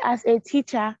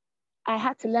 I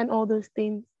had to learn all those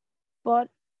things. But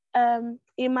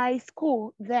in my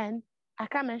school then, I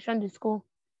can't mention the school,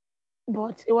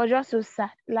 but it was just so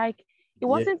sad. Like, it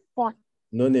wasn't fun.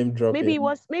 No name dropping. Maybe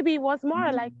it was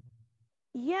more like,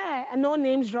 and no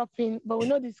names dropping, but we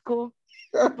know the school.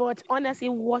 But honestly,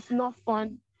 it was not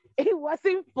fun. It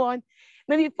wasn't fun.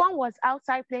 Maybe fun was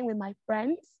outside playing with my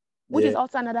friends, which is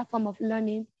also another form of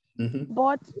learning.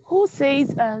 But who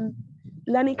says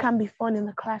learning can be fun in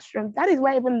the classroom? That is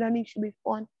why even learning should be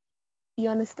fun. You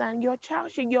understand? Your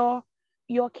child should, your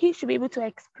kid should be able to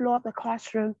explore the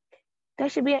classroom. There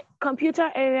should be computer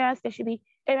areas. There should be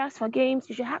areas for games.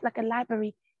 You should have like a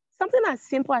library. Something as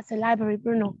simple as a library,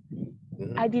 Bruno.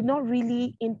 I did not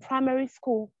really, in primary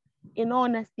school, in all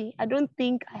honesty, I don't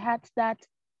think I had that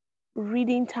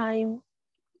reading time.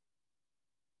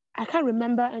 I can't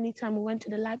remember any time we went to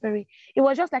the library. It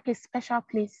was just like a special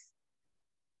place.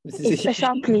 A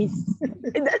special place.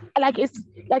 Like, it's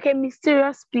like a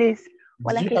mysterious place,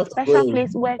 or like a special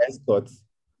place where...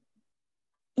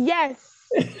 Yes.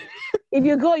 If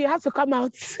you go, you have to come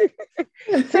out. So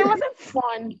it wasn't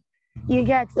fun. You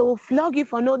get, they will flog you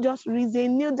for no just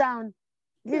reason. Kneel down.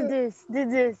 Did this.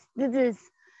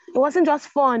 It wasn't just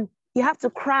fun. You have to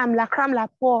cram la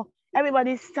pour.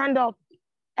 Everybody stand up.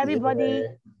 Everybody,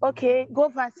 okay, go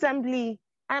for assembly.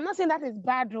 I'm not saying that is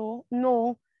bad though,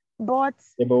 no. But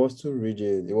it was too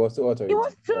rigid. It was too authoritative. It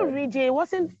was too rigid. It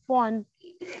wasn't fun.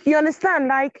 You understand?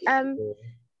 Like,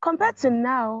 compared to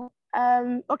now,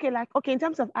 in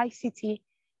terms of ICT,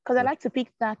 because I like to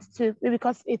pick that too,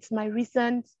 because it's my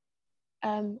recent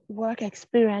work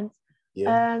experience.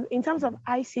 In terms of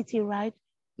ICT, right?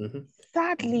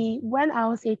 Sadly, when I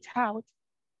was a child,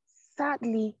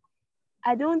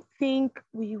 I don't think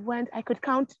I could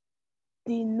count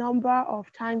the number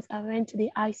of times I went to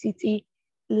the ICT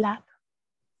lab.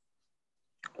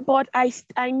 But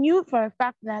I knew for a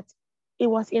fact that it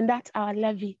was in that our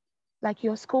levy, like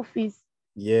your school fees.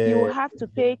 You will have to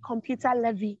pay computer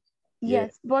levy.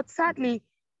 Yes, but sadly,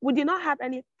 we did not have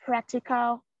any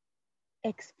practical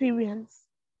experience.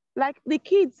 Like the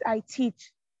kids I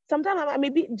teach, sometimes I may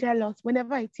be jealous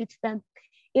whenever I teach them.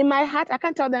 In my heart, I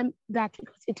can't tell them that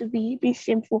because it would be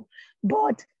shameful.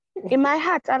 But in my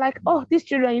heart, I'm like, oh, these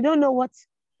children, you don't know what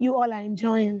you all are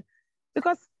enjoying.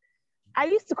 Because I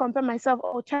used to compare myself,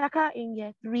 Chiaka in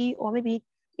year 3, or maybe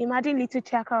imagine little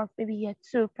Chiaka of maybe year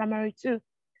 2, primary 2,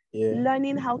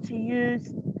 beginning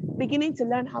to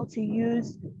learn how to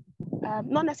use,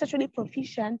 not necessarily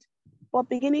proficient, but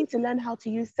beginning to learn how to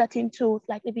use certain tools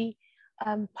like maybe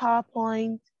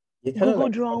PowerPoint, Google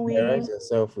Drawing. Familiarize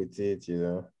yourself with it,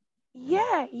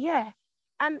 Yeah.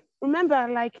 And remember,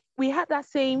 like, we had that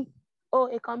same,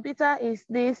 a computer is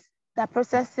this that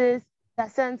processes,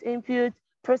 that sends input,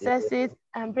 processes,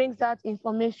 and brings out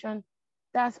information.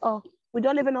 That's all. We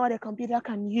don't even know what a computer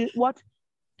can use, what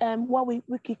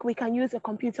we can use a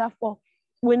computer for.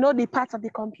 we know the parts of the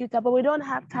computer, but we don't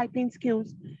have typing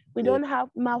skills. We don't have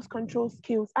mouse control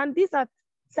skills. And these are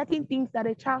certain things that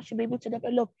a child should be able to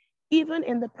develop, even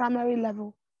in the primary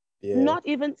level, not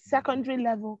even secondary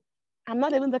level. I'm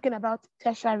not even talking about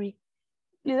tertiary.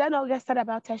 Please let not get started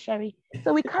about tertiary.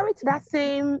 So we carried that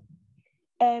same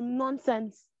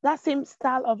nonsense, that same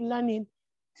style of learning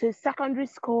to secondary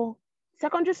school.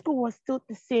 Secondary school was still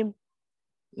the same.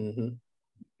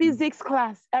 Physics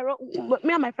class.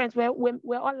 Me and my friends we're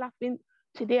all laughing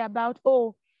today about,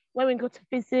 oh, when we go to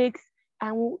physics,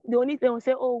 and the only thing will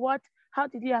say, oh, how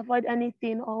did you avoid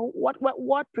anything, or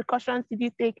what precautions did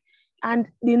you take? And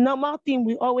the normal thing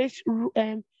we always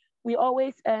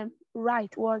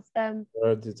write was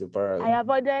I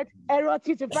avoided error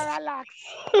due to parallax.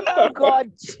 Oh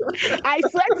God, I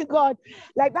swear to God,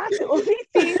 like that's the only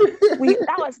thing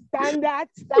that was standard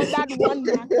 1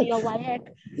 mark in your WAEC.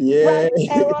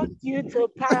 Error due to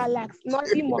parallax,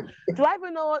 nothing more. Do I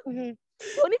even know what? The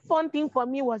only fun thing for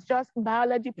me was just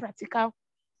biology practical,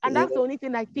 and that's the only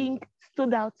thing I think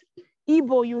stood out.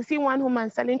 Igbo, you see one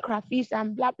woman selling crayfish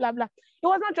and blah blah blah. It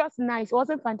was not just nice, it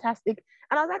wasn't fantastic.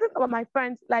 And I was asking some of my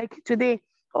friends like today,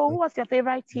 oh, who was your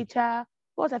favorite teacher?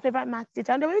 Who was your favorite math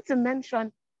teacher? And they were able to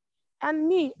mention. And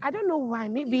me, I don't know why.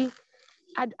 Maybe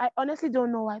I honestly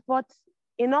don't know why. But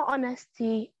in all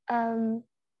honesty, I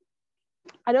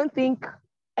don't think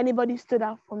anybody stood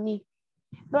out for me.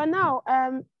 But now,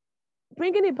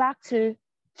 bringing it back to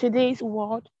today's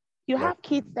world, you have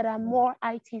kids that are more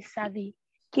IT savvy,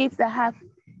 kids that have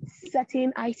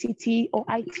certain ICT or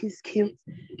IT skills.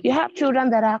 You have children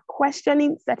that are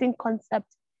questioning certain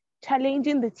concepts,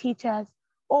 challenging the teachers.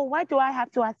 Oh, why do I have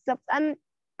to accept? And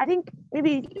I think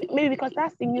maybe because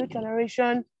that's the new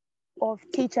generation of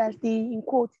teachers, the in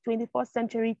quote 21st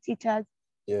century teachers.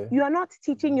 You are not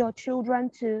teaching your children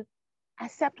to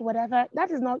accept whatever.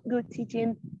 That is not good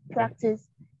teaching practice.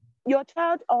 Your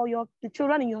child or the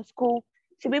children in your school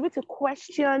should be able to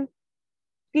question.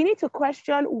 You need to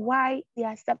question why they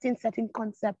are accepting certain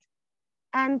concepts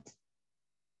and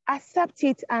accept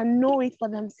it and know it for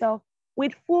themselves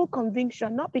with full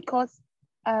conviction, not because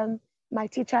my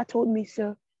teacher told me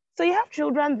so. So you have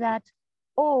children that,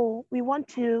 oh, we want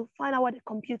to find out what a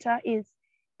computer is.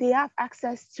 They have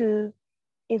access to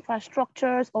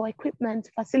infrastructures or equipment,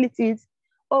 facilities,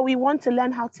 or we want to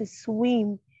learn how to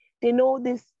swim. They know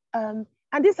this, and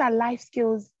these are life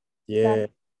skills that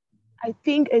I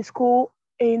think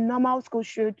a normal school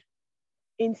should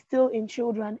instill in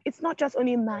children. It's not just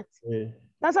only math.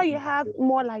 That's why you have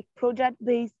more like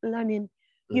project-based learning.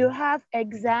 You have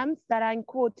exams that are in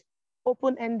quote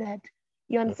open-ended.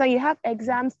 You understand? You have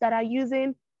exams that are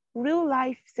using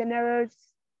real-life scenarios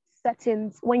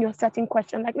settings when you're setting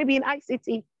questions, like maybe in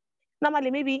ICT.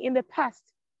 Normally, maybe in the past,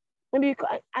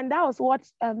 and that was what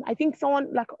I think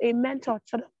someone like a mentor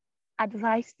sort of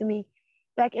advised me.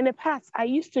 Like in the past, I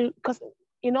used to, because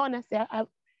in honesty, I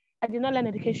did not learn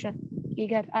education.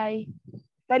 I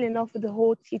fell in love with the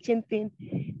whole teaching thing.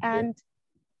 And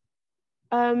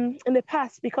in the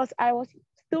past, because I was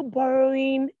still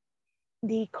borrowing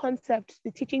the concept,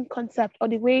 the teaching concept, or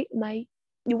the way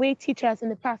teachers in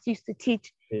the past used to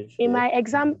teach. In my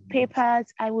exam papers,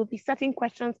 I will be setting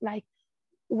questions like,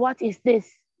 what is this?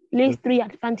 List 3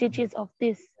 advantages of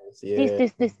this.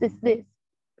 This.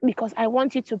 Because I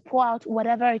want you to pour out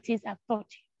whatever it is I've taught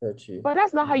you. But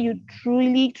that's not how you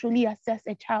truly, truly assess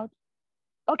a child.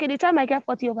 Okay, the child might get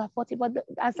 40/40, but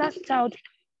as that child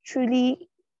truly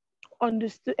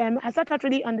understood,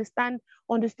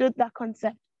 understood that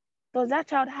concept, does that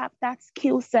child have that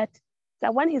skill set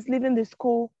that when he's leaving the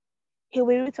school, he'll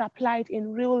be able to apply it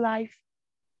in real life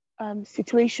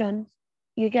situations?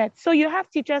 You get. So you have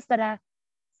teachers that are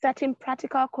setting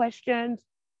practical questions,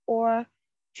 or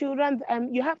children,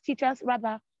 you have teachers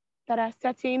rather that are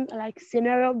setting like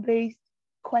scenario-based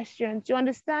questions. You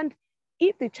understand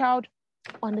if the child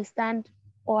understand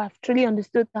or have truly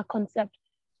understood that concept.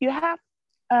 You have,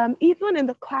 even in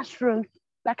the classroom,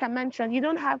 like I mentioned, you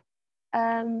don't have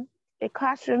a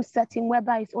classroom setting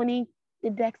whereby it's only the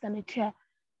desk and a chair.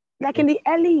 Like in the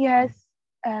early years,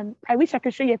 I wish I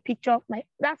could show you a picture of I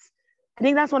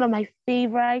think that's one of the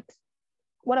favorite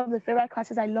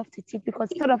classes I love to teach,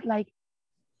 because it sort of like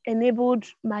enabled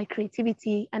my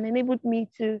creativity and enabled me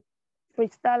to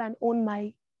freestyle and own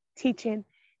my teaching.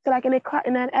 So like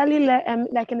in an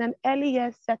early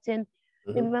year setting,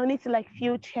 maybe we only see like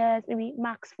few chairs, maybe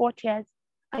max 4 chairs,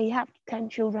 and you have 10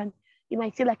 children. You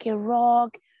might see like a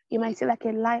rug, you might see like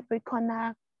a library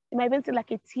corner, you might even see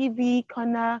like a TV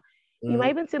corner, you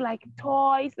might even see like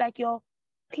toys, like your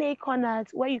play corners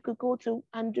where you could go to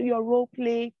and do your role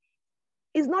play.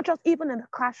 it's not just even in the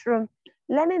classroom.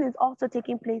 Learning is also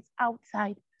taking place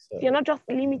outside. So you're not just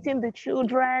limiting the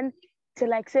children to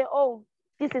like say, oh,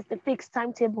 this is the fixed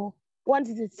timetable. Once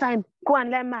it's time, go and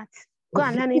learn maths, go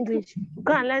and learn English,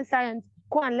 go and learn science,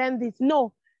 go and learn this.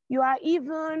 No, you are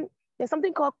even, there's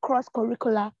something called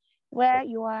cross-curricular, where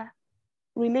you are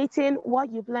relating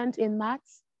what you've learned in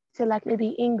maths to like maybe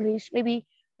English. Maybe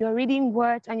you're reading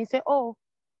words and you say, oh,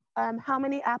 how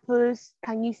many apples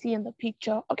can you see in the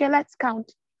picture? Okay, let's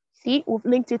count. See, we've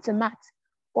linked it to maths.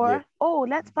 Or, oh,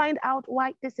 let's find out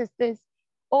why this is this.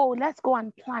 Oh, let's go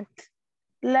and plant.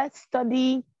 Let's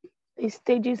study the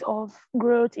stages of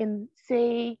growth in,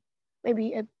 say,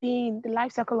 maybe a bean, the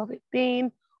life cycle of a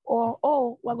bean. Or,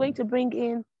 oh, we're going to bring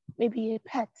in maybe a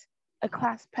pet, a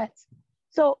class pet.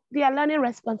 So they are learning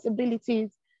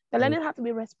responsibilities. They're learning how to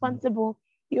be responsible.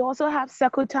 You also have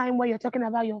circle time where you're talking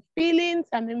about your feelings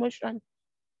and emotions.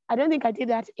 I don't think I did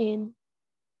that when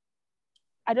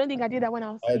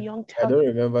I was a young I child. don't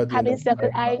remember doing Having that. circle,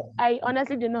 I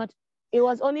honestly do not. It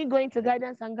was only going to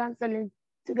guidance and counseling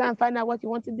to go and find out what you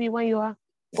want to be when you are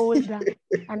older.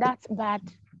 And that's bad.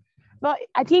 But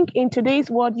I think in today's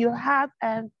world, you have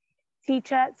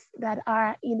teachers that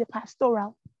are in the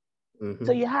pastoral.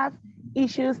 So you have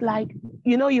issues like,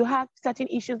 you have certain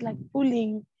issues like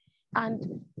bullying.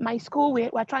 And my school,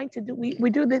 we're trying to do, we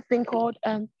do this thing called,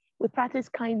 we practice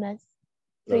kindness.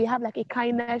 So you have like a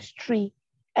kindness tree.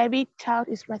 Every child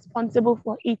is responsible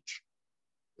for each.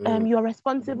 You're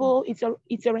responsible,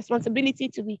 it's your responsibility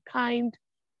to be kind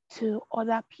to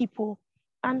other people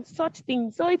and such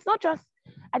things. So it's not just,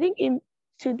 I think in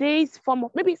today's form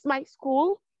of, maybe it's my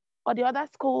school or the other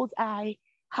schools I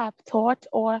have taught,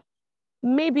 or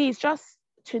maybe it's just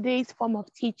today's form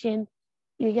of teaching.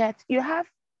 You have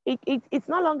it's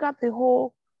no longer the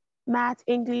whole math,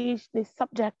 English, the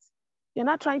subjects. You're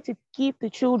not trying to give the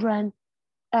children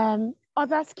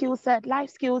other skill set, life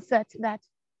skill set that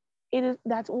it is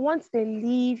that once they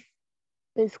leave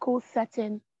the school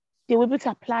setting, they will be able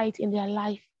to apply it in their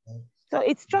life. So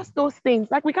it's just those things.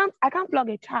 Like I can't plug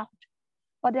a child,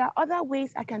 but there are other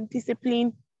ways I can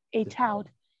discipline a child.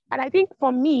 And I think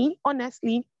for me,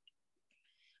 honestly,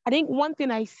 I think one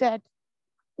thing I said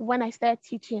when I started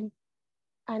teaching,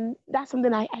 and that's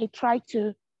something I try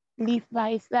to live by,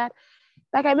 is that,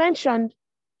 like I mentioned,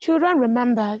 children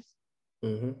remember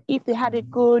if they had a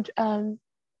good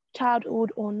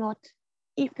childhood or not,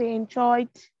 if they enjoyed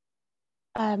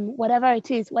whatever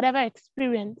it is, whatever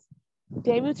experience,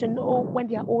 they're able to know when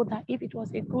they're older if it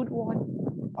was a good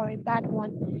one or a bad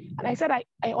one. And I said, I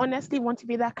honestly want to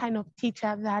be that kind of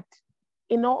teacher that,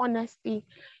 in all honesty,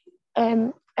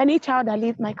 any child that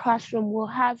leaves my classroom will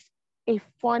have a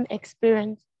fun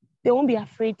experience. They won't be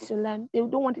afraid to learn. They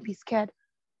don't want to be scared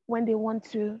when they want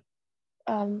to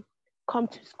come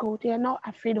to school. They are not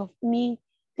afraid of me.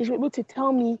 They should be able to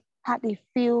tell me how they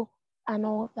feel and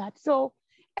all of that. So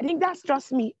I think that's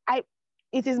just me.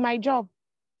 It is my job.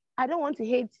 I don't want to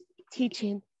hate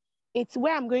teaching. It's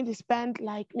where I'm going to spend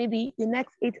like maybe the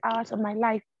next 8 hours of my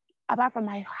life apart from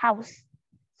my house.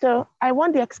 So I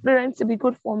want the experience to be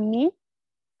good for me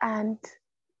and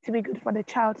to be good for the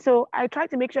child. So I try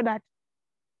to make sure that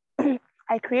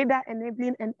I create that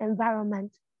enabling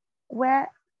environment where,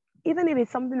 even if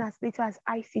it's something as little as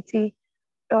ICT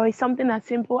or it's something as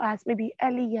simple as maybe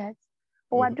early years,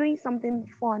 but we're doing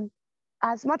something fun,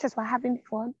 as much as we're having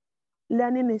fun,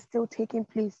 learning is still taking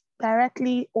place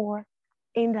directly or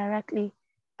indirectly.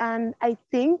 And I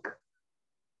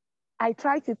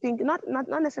try to think,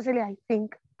 not necessarily I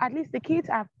think, at least the kids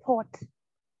I've taught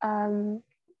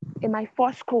in my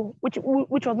first school, which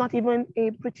was not even a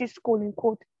British school in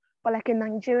quote, but like a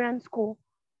Nigerian school.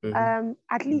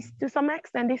 At least to some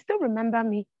extent, they still remember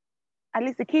me. At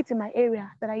least the kids in my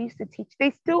area that I used to teach,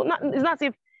 they still not. It's not as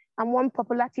if I'm one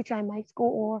popular teacher in my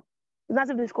school, or it's not as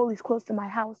if the school is close to my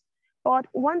house. But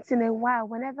once in a while,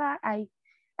 whenever I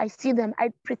see them,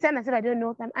 I pretend as if I don't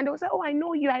know them, and they'll say, "Oh, I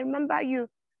know you. I remember you.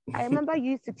 I remember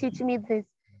you used to teach me this."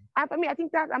 And for me, I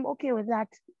think that I'm okay with that.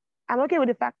 I'm okay with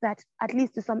the fact that at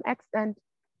least to some extent,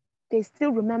 they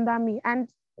still remember me. And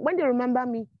when they remember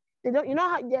me, they don't,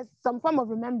 how there's some form of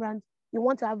remembrance. You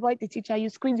want to avoid the teacher, you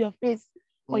squeeze your face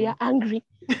or you're angry.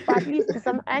 But at least to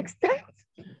some extent,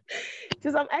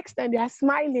 they are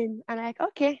smiling and like,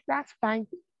 okay, that's fine.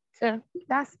 So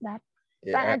that's that.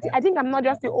 Yeah, I think I'm not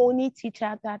just the only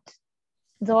teacher that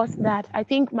does that. I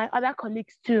think my other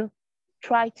colleagues too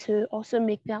try to also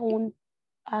make their own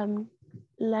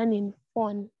learning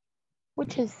fun,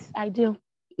 which is ideal.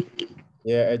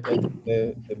 yeah. I think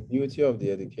the beauty of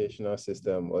the educational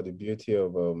system, or the beauty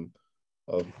of kind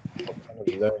of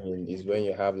learning, is when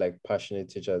you have like passionate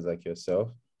teachers like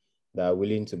yourself. that are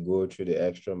willing to go through the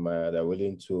extra mile, that are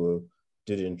willing to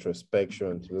do the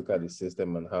introspection, to look at the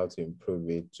system and how to improve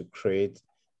it, to create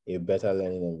a better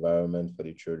learning environment for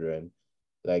the children.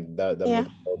 Like that Yeah. makes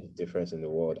all the difference in the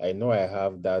world. I know I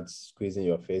have that squeezing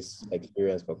your face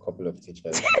experience for a couple of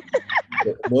teachers.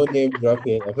 No name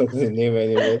dropping. I'm not going to name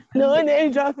anyone. No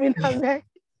name dropping, I'm like,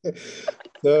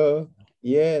 So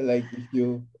yeah, like if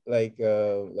you like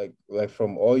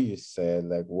from all you said,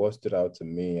 like what stood out to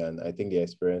me, and I think the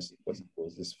experience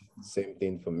was this same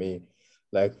thing for me.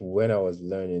 Like when I was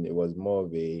learning, it was more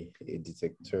of a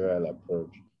dictatorial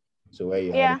approach. So where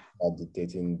you had to yeah, start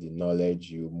dictating the knowledge,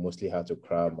 you mostly had to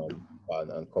cram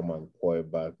and come and pour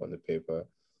it back on the paper.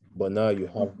 But now you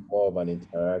have more of an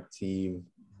interactive,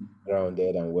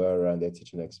 grounded and well-rounded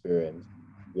teaching experience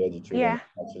where the children yeah.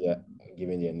 are actually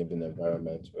given the enabling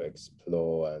environment to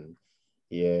explore and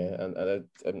yeah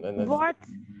But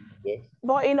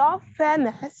yeah. in all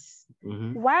fairness,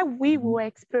 Mm-hmm. while we were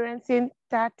experiencing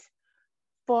that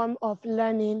form of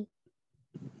learning,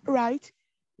 right?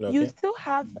 You Okay. still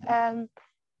have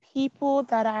people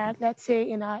that are, let's say,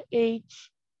 in our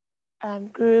age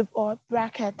group or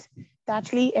bracket that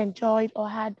actually enjoyed or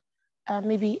had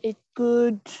maybe a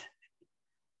good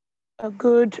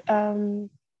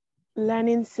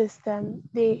learning system.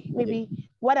 They Yeah. maybe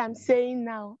what I'm saying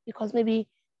now, because maybe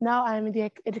now I'm in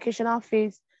the educational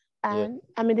phase Yeah. and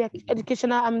I'm in the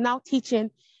educational, I'm now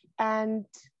teaching, and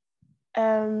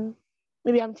um,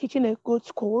 maybe I'm teaching a good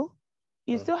school.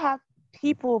 You Mm. still have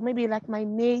people, maybe like my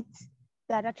mates,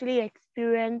 that actually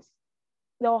experienced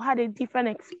or had a different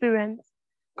experience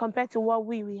compared to what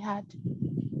we had.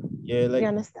 Yeah, You like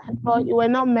understand? But it were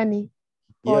not many,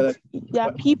 yeah, but like there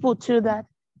are people too that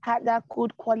had that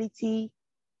good quality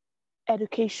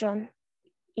education.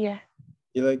 Yeah.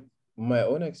 yeah, like my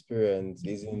own experience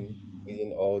isn't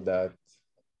all that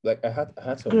like I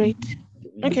had some Great.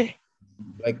 Okay.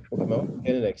 like okay, my own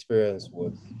learning experience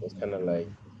was kind of like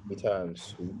bitter and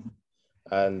sweet.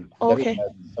 And that is Okay.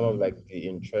 like some of like the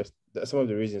interest, some of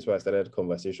the reasons why I started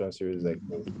conversation series like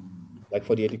this. Like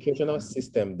for the educational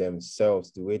system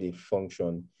themselves, the way they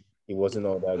function, it wasn't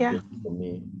all that Yeah. good for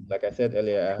me. Like I said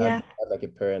earlier, Yeah. had like a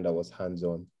parent that was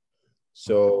hands-on.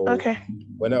 So Okay.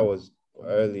 when I was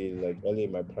early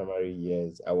in my primary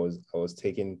years, I was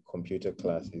taking computer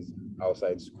classes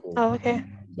outside school. Oh, okay.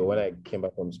 So when I came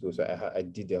back from school, so I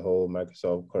did the whole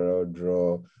Microsoft Corel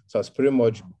Draw. So I was pretty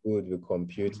much good with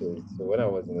computers. So when I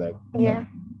was in like Yeah.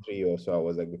 3 or so, I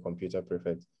was like the computer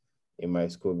prefect in my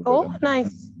school because Oh,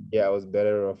 nice. yeah, I was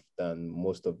better off than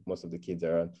most of the kids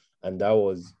around. And that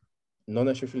was not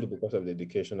necessarily because of the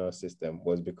educational system,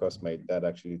 was because my dad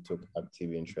actually took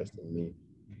active interest in me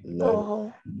learning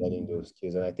Oh. learning those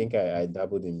skills. And I think I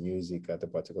dabbled in music at a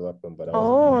particular point, but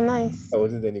Oh, nice. I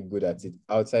wasn't any good at it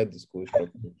outside the school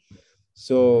structure.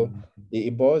 So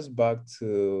it boils back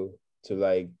to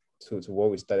like to what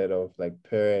we started off, like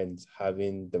parents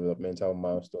having developmental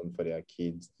milestone for their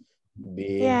kids,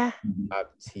 being Yeah.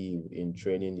 active in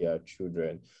training their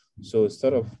children. So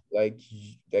sort of like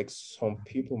some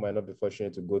people might not be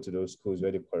fortunate to go to those schools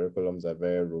where the curriculums are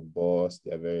very robust,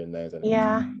 they're very nice and everything.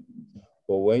 Yeah.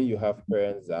 But when you have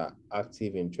parents that are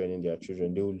active in training their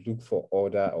children, they will look for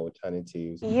other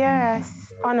alternatives.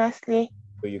 Yes. Honestly.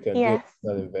 So you can do Yes.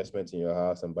 an investment in your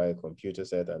house and buy a computer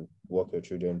set and walk your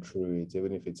children through it,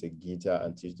 even if it's a guitar,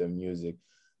 and teach them music.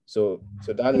 So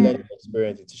that Yeah. learning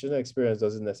experience, the teaching experience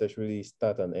doesn't necessarily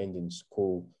start and end in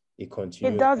school. It It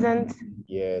continues, doesn't.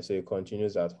 yeah, so it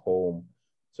continues at home.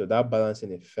 So that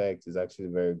balancing effect is actually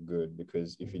very good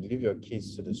because if you leave your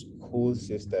kids to the school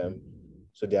system,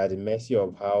 so they are at the mercy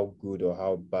of how good or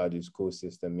how bad the school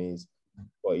system is.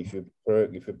 But if you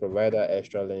provide that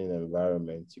extra learning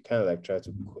environment, you kind of like try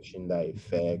to cushion that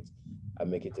effect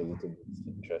and make it a little bit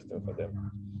interesting for them.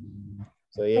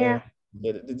 So yeah,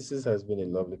 Yeah. has been a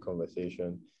lovely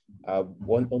conversation.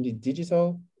 One on the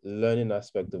digital learning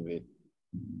aspect of it.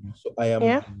 So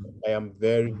Yeah. I am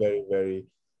very, very, very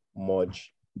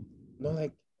much not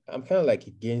like I'm kind of like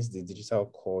against the digital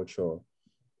culture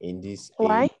in this age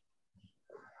Why?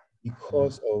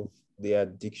 because of the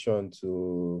addiction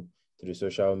to the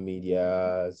social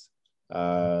medias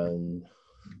and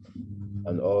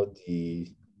all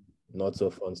the not so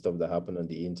fun stuff that happen on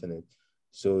the internet.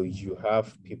 So you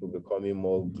have people becoming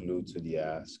more glued to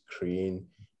their screen.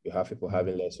 You have people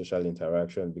having less social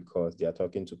interaction because they are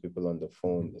talking to people on the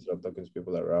phone instead of talking to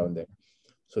people around them.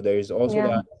 So there is also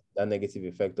Yeah. that negative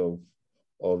effect of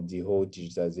the whole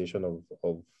digitization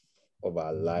of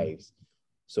our lives.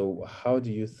 So how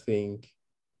do you think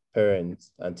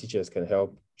parents and teachers can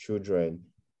help children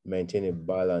maintain a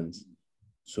balance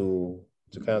to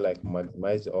kind of like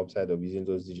maximize the upside of using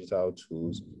those digital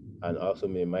tools and also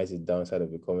minimize the downside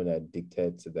of becoming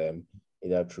addicted to them,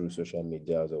 either through social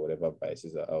media or whatever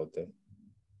vices are out there?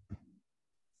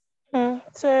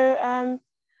 So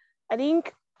I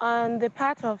think on the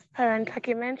part of parent, like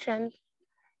you mentioned,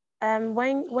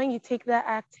 when you take that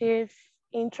active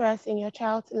interest in your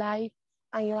child's life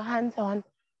and you're hands-on,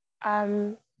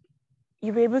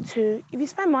 you'll be able to, if you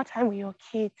spend more time with your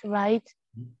kids, right?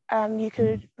 You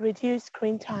could reduce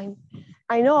screen time.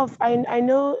 I know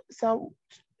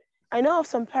of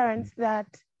some parents that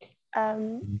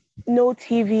no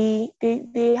TV.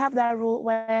 They have that rule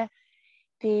where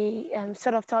they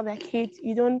sort of tell their kids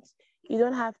you don't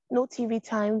have no TV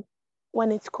time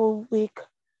when it's school week,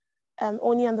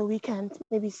 only on the weekend,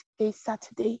 maybe say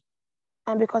Saturday.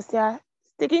 And because they are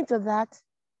sticking to that,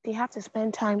 they have to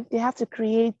spend time. They have to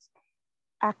create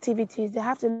activities. They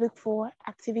have to look for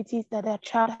activities that their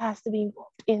child has to be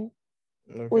involved in,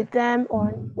 Okay. with them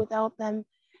or without them.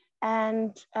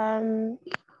 And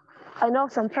I know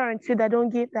some parents too that don't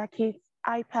give their kids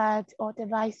iPads or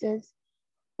devices.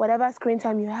 Whatever screen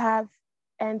time you have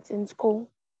ends in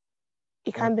school.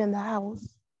 It can't be in the house.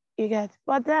 You get.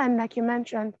 But then, like you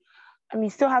mentioned, you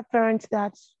still have parents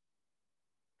that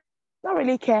don't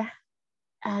really care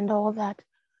and all that.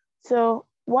 So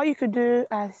what you could do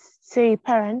as, say, a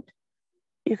parent,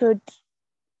 you could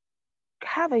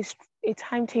have a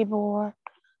timetable or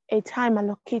a time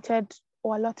allocated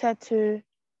or allotted to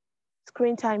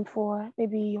screen time for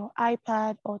maybe your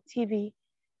iPad or TV,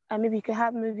 and maybe you could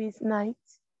have movies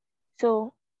nights.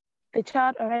 So the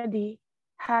child already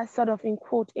has sort of, in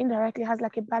quote, indirectly has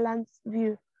like a balanced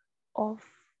view of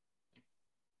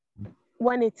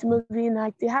when it's movie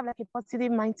night. They have like a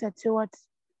positive mindset towards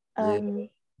Yeah.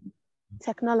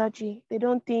 technology. They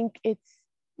don't think it's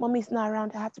mommy's not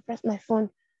around, I have to press my phone.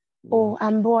 Mm. Oh,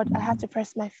 I'm bored, I have to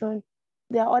press my phone.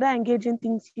 There are other engaging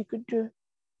things you could do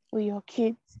with your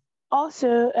kids.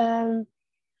 Also,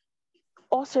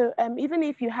 even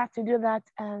if you have to do that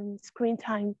screen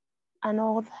time and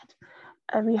all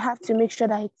that, you have to make sure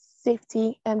that it's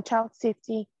safety and child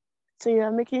safety. So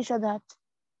you're making sure that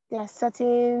there are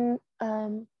certain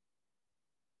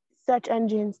search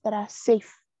engines that are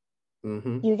safe.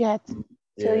 Mm-hmm. You get. So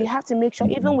Yeah. you have to make sure,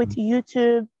 even with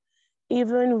YouTube,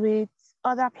 even with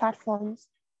other platforms,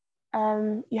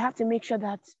 you have to make sure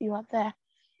that you are there.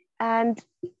 And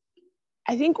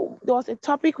I think there was a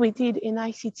topic we did in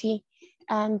ICT,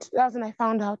 and that's when I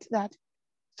found out that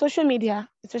social media,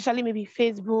 especially maybe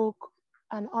Facebook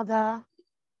and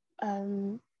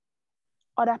um,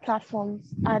 other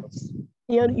platforms, at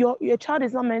your child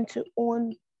is not meant to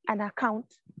own an account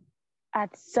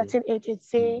at certain ages,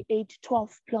 say age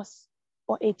 12 plus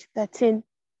or age 13.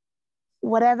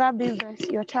 Whatever business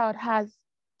your child has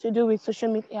to do with social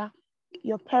media,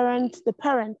 the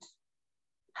parent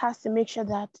has to make sure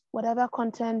that whatever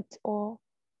content or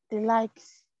the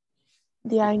likes,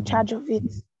 they are in charge of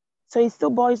it. So it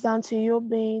still boils down to you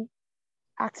being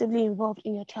actively involved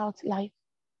in your child's life,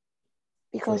 So,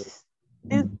 because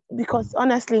because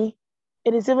honestly,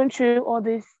 it is even through all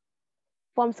these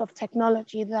forms of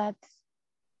technology that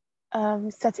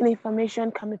certain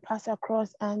information can be passed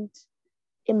across and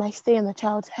it might stay in the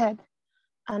child's head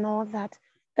and all that.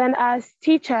 Then as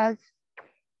teachers,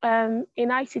 in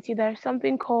ICT, there's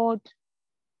something called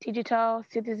digital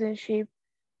citizenship,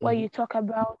 where mm-hmm. you talk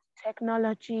about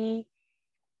technology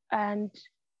and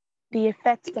the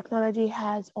effect technology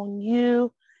has on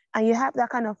you, and you have that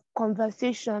kind of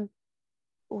conversation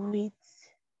with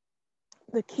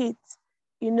the kids.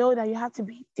 You know that you have to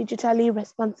be digitally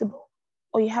responsible,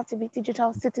 or you have to be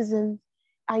digital citizens,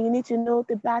 and you need to know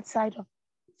the bad side of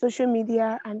social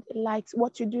media and likes,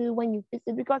 what you do when you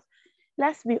visit. Because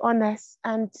let's be honest,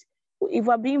 and if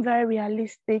we're being very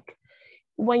realistic,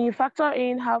 when you factor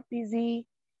in how busy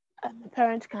a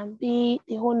parent can be,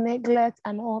 the whole neglect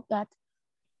and all that,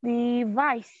 the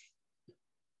vice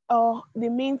or the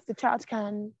means the child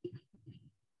can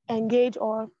engage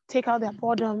or take out their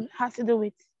boredom has to do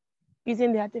with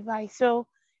using their device. So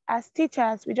as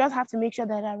teachers, we just have to make sure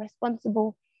that they're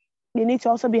responsible. You need to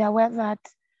also be aware that,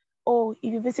 oh,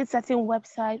 if you visit certain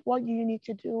website, what do you need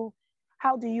to do?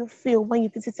 How do you feel when you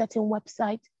visit certain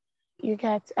website? You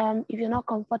get, if you're not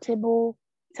comfortable,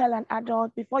 tell an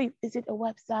adult before you visit a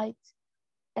website,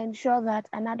 ensure that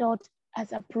an adult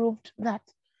has approved that.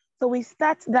 So we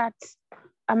start that.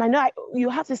 I know you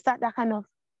have to start that kind of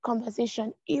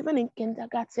conversation even in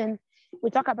kindergarten. We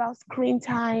talk about screen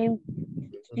time.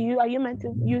 Are you meant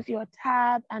to use your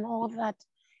tab and all that?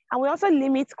 And we also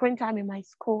limit screen time in my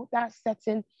school. That's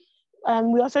certain.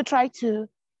 We also try to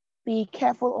be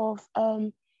careful of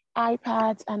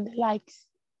iPads and the likes,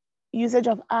 usage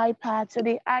of iPads. So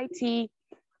the IT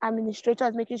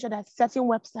administrators making sure that certain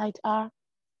websites are,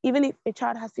 even if a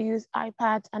child has to use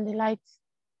iPads and the likes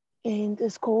in the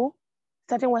school,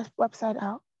 certain websites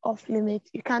are off limits.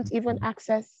 You can't even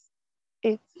access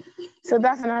it. So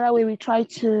that's another way we try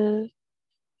to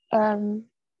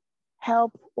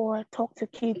help or talk to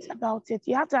kids about it.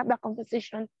 You have to have that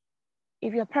conversation.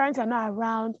 If your parents are not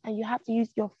around and you have to use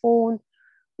your phone,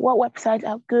 what websites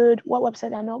are good, what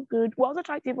websites are not good. We also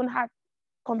try to even have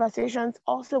conversations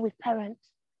also with parents.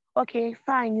 Okay,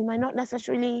 fine, you might not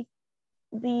necessarily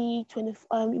be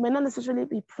you might not necessarily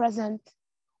be present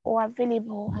or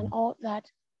available and all that.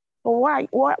 But why?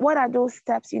 What are those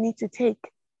steps you need to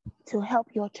take to help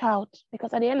your child?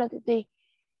 Because at the end of the day,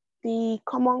 the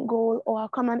common goal or our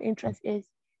common interest is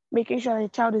making sure that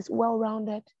the child is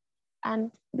well-rounded.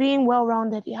 And being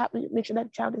well-rounded, you have to make sure that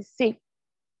the child is safe.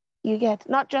 You get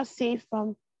not just safe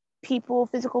from people,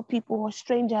 physical people or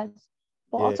strangers,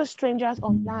 but Yeah. also strangers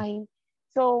online.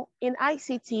 So in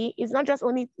ICT, it's not just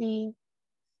only the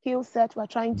skill set we're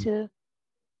trying to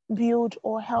build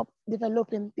or help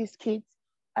develop in these kids.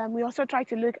 We also try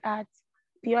to look at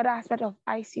the other aspect of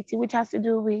ICT, which has to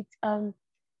do with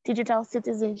digital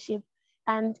citizenship.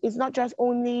 And it's not just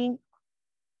only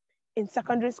in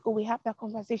secondary school we have that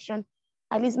conversation.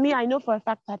 At least me, I know for a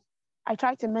fact that I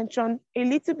try to mention a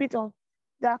little bit of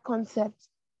that concept,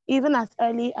 even as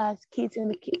early as kids in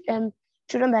the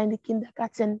children that are in the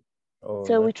kindergarten. Oh,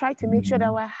 So nice. we try to make sure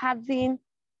that we're having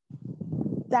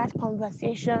that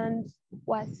conversation,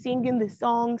 we're singing the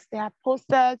songs, there are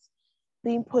posters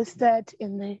being posted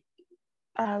in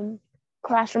the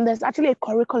classroom. There's actually a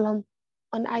curriculum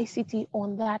on ICT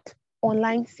on that,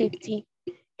 online safety.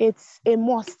 It's a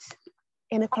must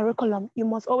in a curriculum. You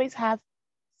must always have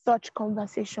such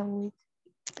conversation with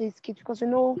these kids because you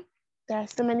know there are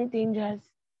so many dangers,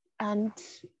 and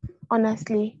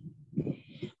honestly,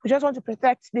 we just want to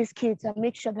protect these kids and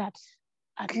make sure that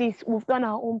at least we've done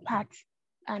our own part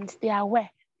and they are aware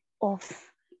of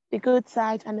the good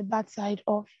side and the bad side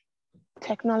of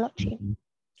technology.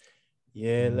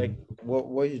 Yeah, like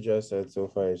what you just said so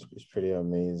far is pretty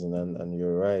amazing, and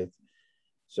you're right.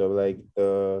 So like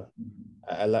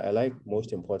I like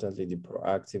most importantly the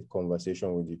proactive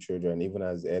conversation with the children, even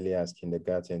as early as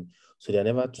kindergarten. So they're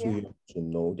never too Yeah. young to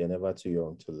know, they're never too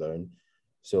young to learn.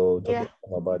 So Yeah.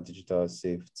 talking about digital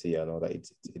safety and all that,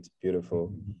 it's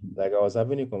beautiful. Like I was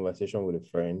having a conversation with a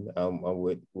friend, and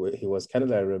he was kind of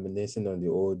like reminiscing on the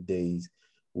old days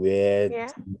where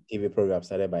Yeah. TV programs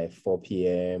started by 4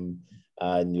 p.m.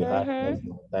 and you had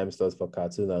time slots for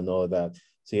cartoon and all that.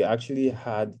 So you actually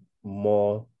had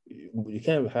more, you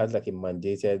kind of had like a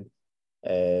mandated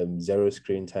zero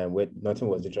screen time where nothing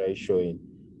was literally showing.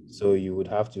 So you would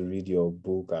have to read your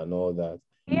book and all that.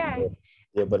 Yeah.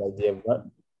 Yeah, but like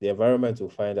the environment we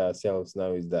find ourselves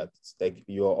now is that it's like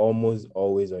you're almost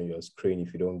always on your screen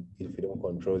if you don't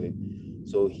control it.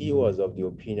 So he was of the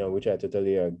opinion, which I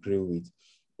totally agree with,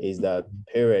 is that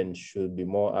parents should be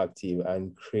more active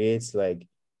and create like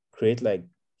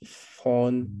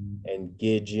fun,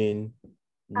 engaging,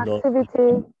 non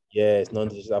Activity. yes,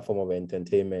 non-digital form of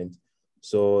entertainment.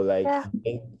 So like Yeah.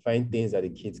 find things that the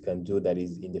kids can do that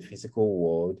is in the physical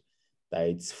world, that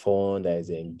it's fun, that is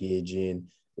engaging.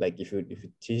 Like if you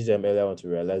teach them earlier on to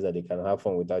realize that they can have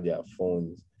fun without their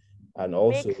phones. And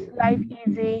also, Makes life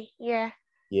easy. Yeah.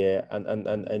 yeah,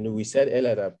 and we said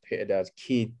earlier that that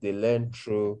kids they learn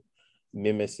through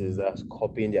mimesis, that's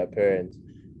copying their parents.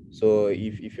 So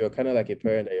if you're kind of like a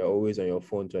parent that you're always on your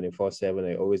phone 24/7, or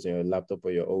you're always on your laptop,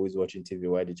 or you're always watching TV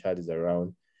while the child is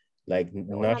around, like You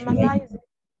will naturally, normalize it.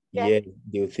 Yeah. yeah,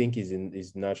 they'll think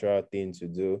is natural thing to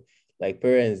do. Like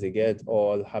parents, they get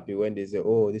all happy when they say,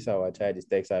 "Oh, this our child is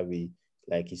tech savvy,"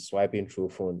 like he's swiping through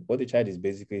phone. What the child is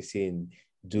basically saying,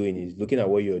 doing is looking at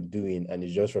what you're doing and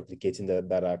is just replicating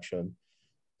that action. Yeah.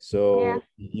 So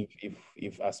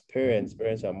if as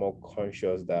parents are more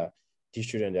conscious that these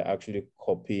children are actually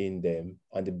copying them,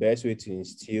 and the best way to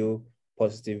instill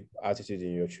positive attitude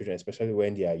in your children, especially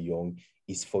when they are young,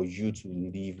 is for you to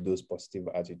leave those positive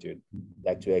attitude,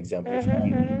 like to exemplify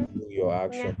your Yeah.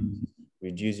 action,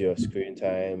 reduce your screen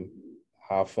time,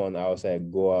 have fun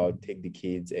outside, go out, take the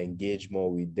kids, engage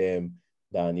more with them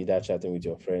than either chatting with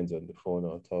your friends on the phone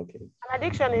or talking. And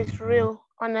addiction is real,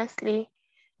 honestly.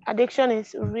 Addiction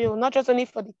is real, not just only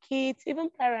for the kids, even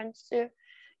parents too.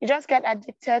 You just get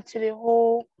addicted to the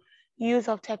whole use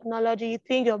of technology. You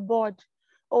think you're bored.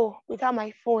 Oh, without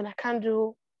my phone, I can't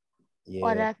do Yeah.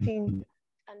 other things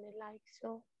and the like.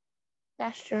 So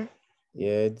that's true.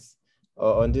 Yeah, it's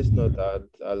on this note,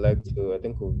 I'd like to. I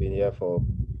think we've been here for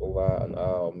over an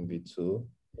hour, maybe two,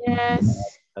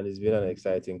 Yes. and it's been an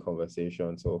exciting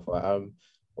conversation so far.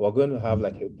 we're going to have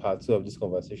like a part two of this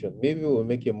conversation. Maybe we'll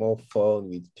make it more fun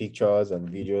with pictures and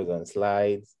videos and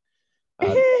slides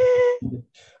and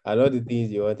and all the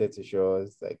things you wanted to show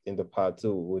us. Like in the part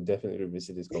two, we'll definitely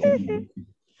revisit this conversation.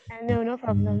 I know, no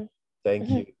problem. Thank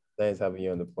you. Nice having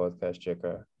you on the podcast,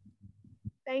 Checker.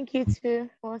 Thank you too. It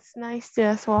was nice to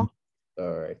as well.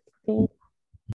 All right. Thank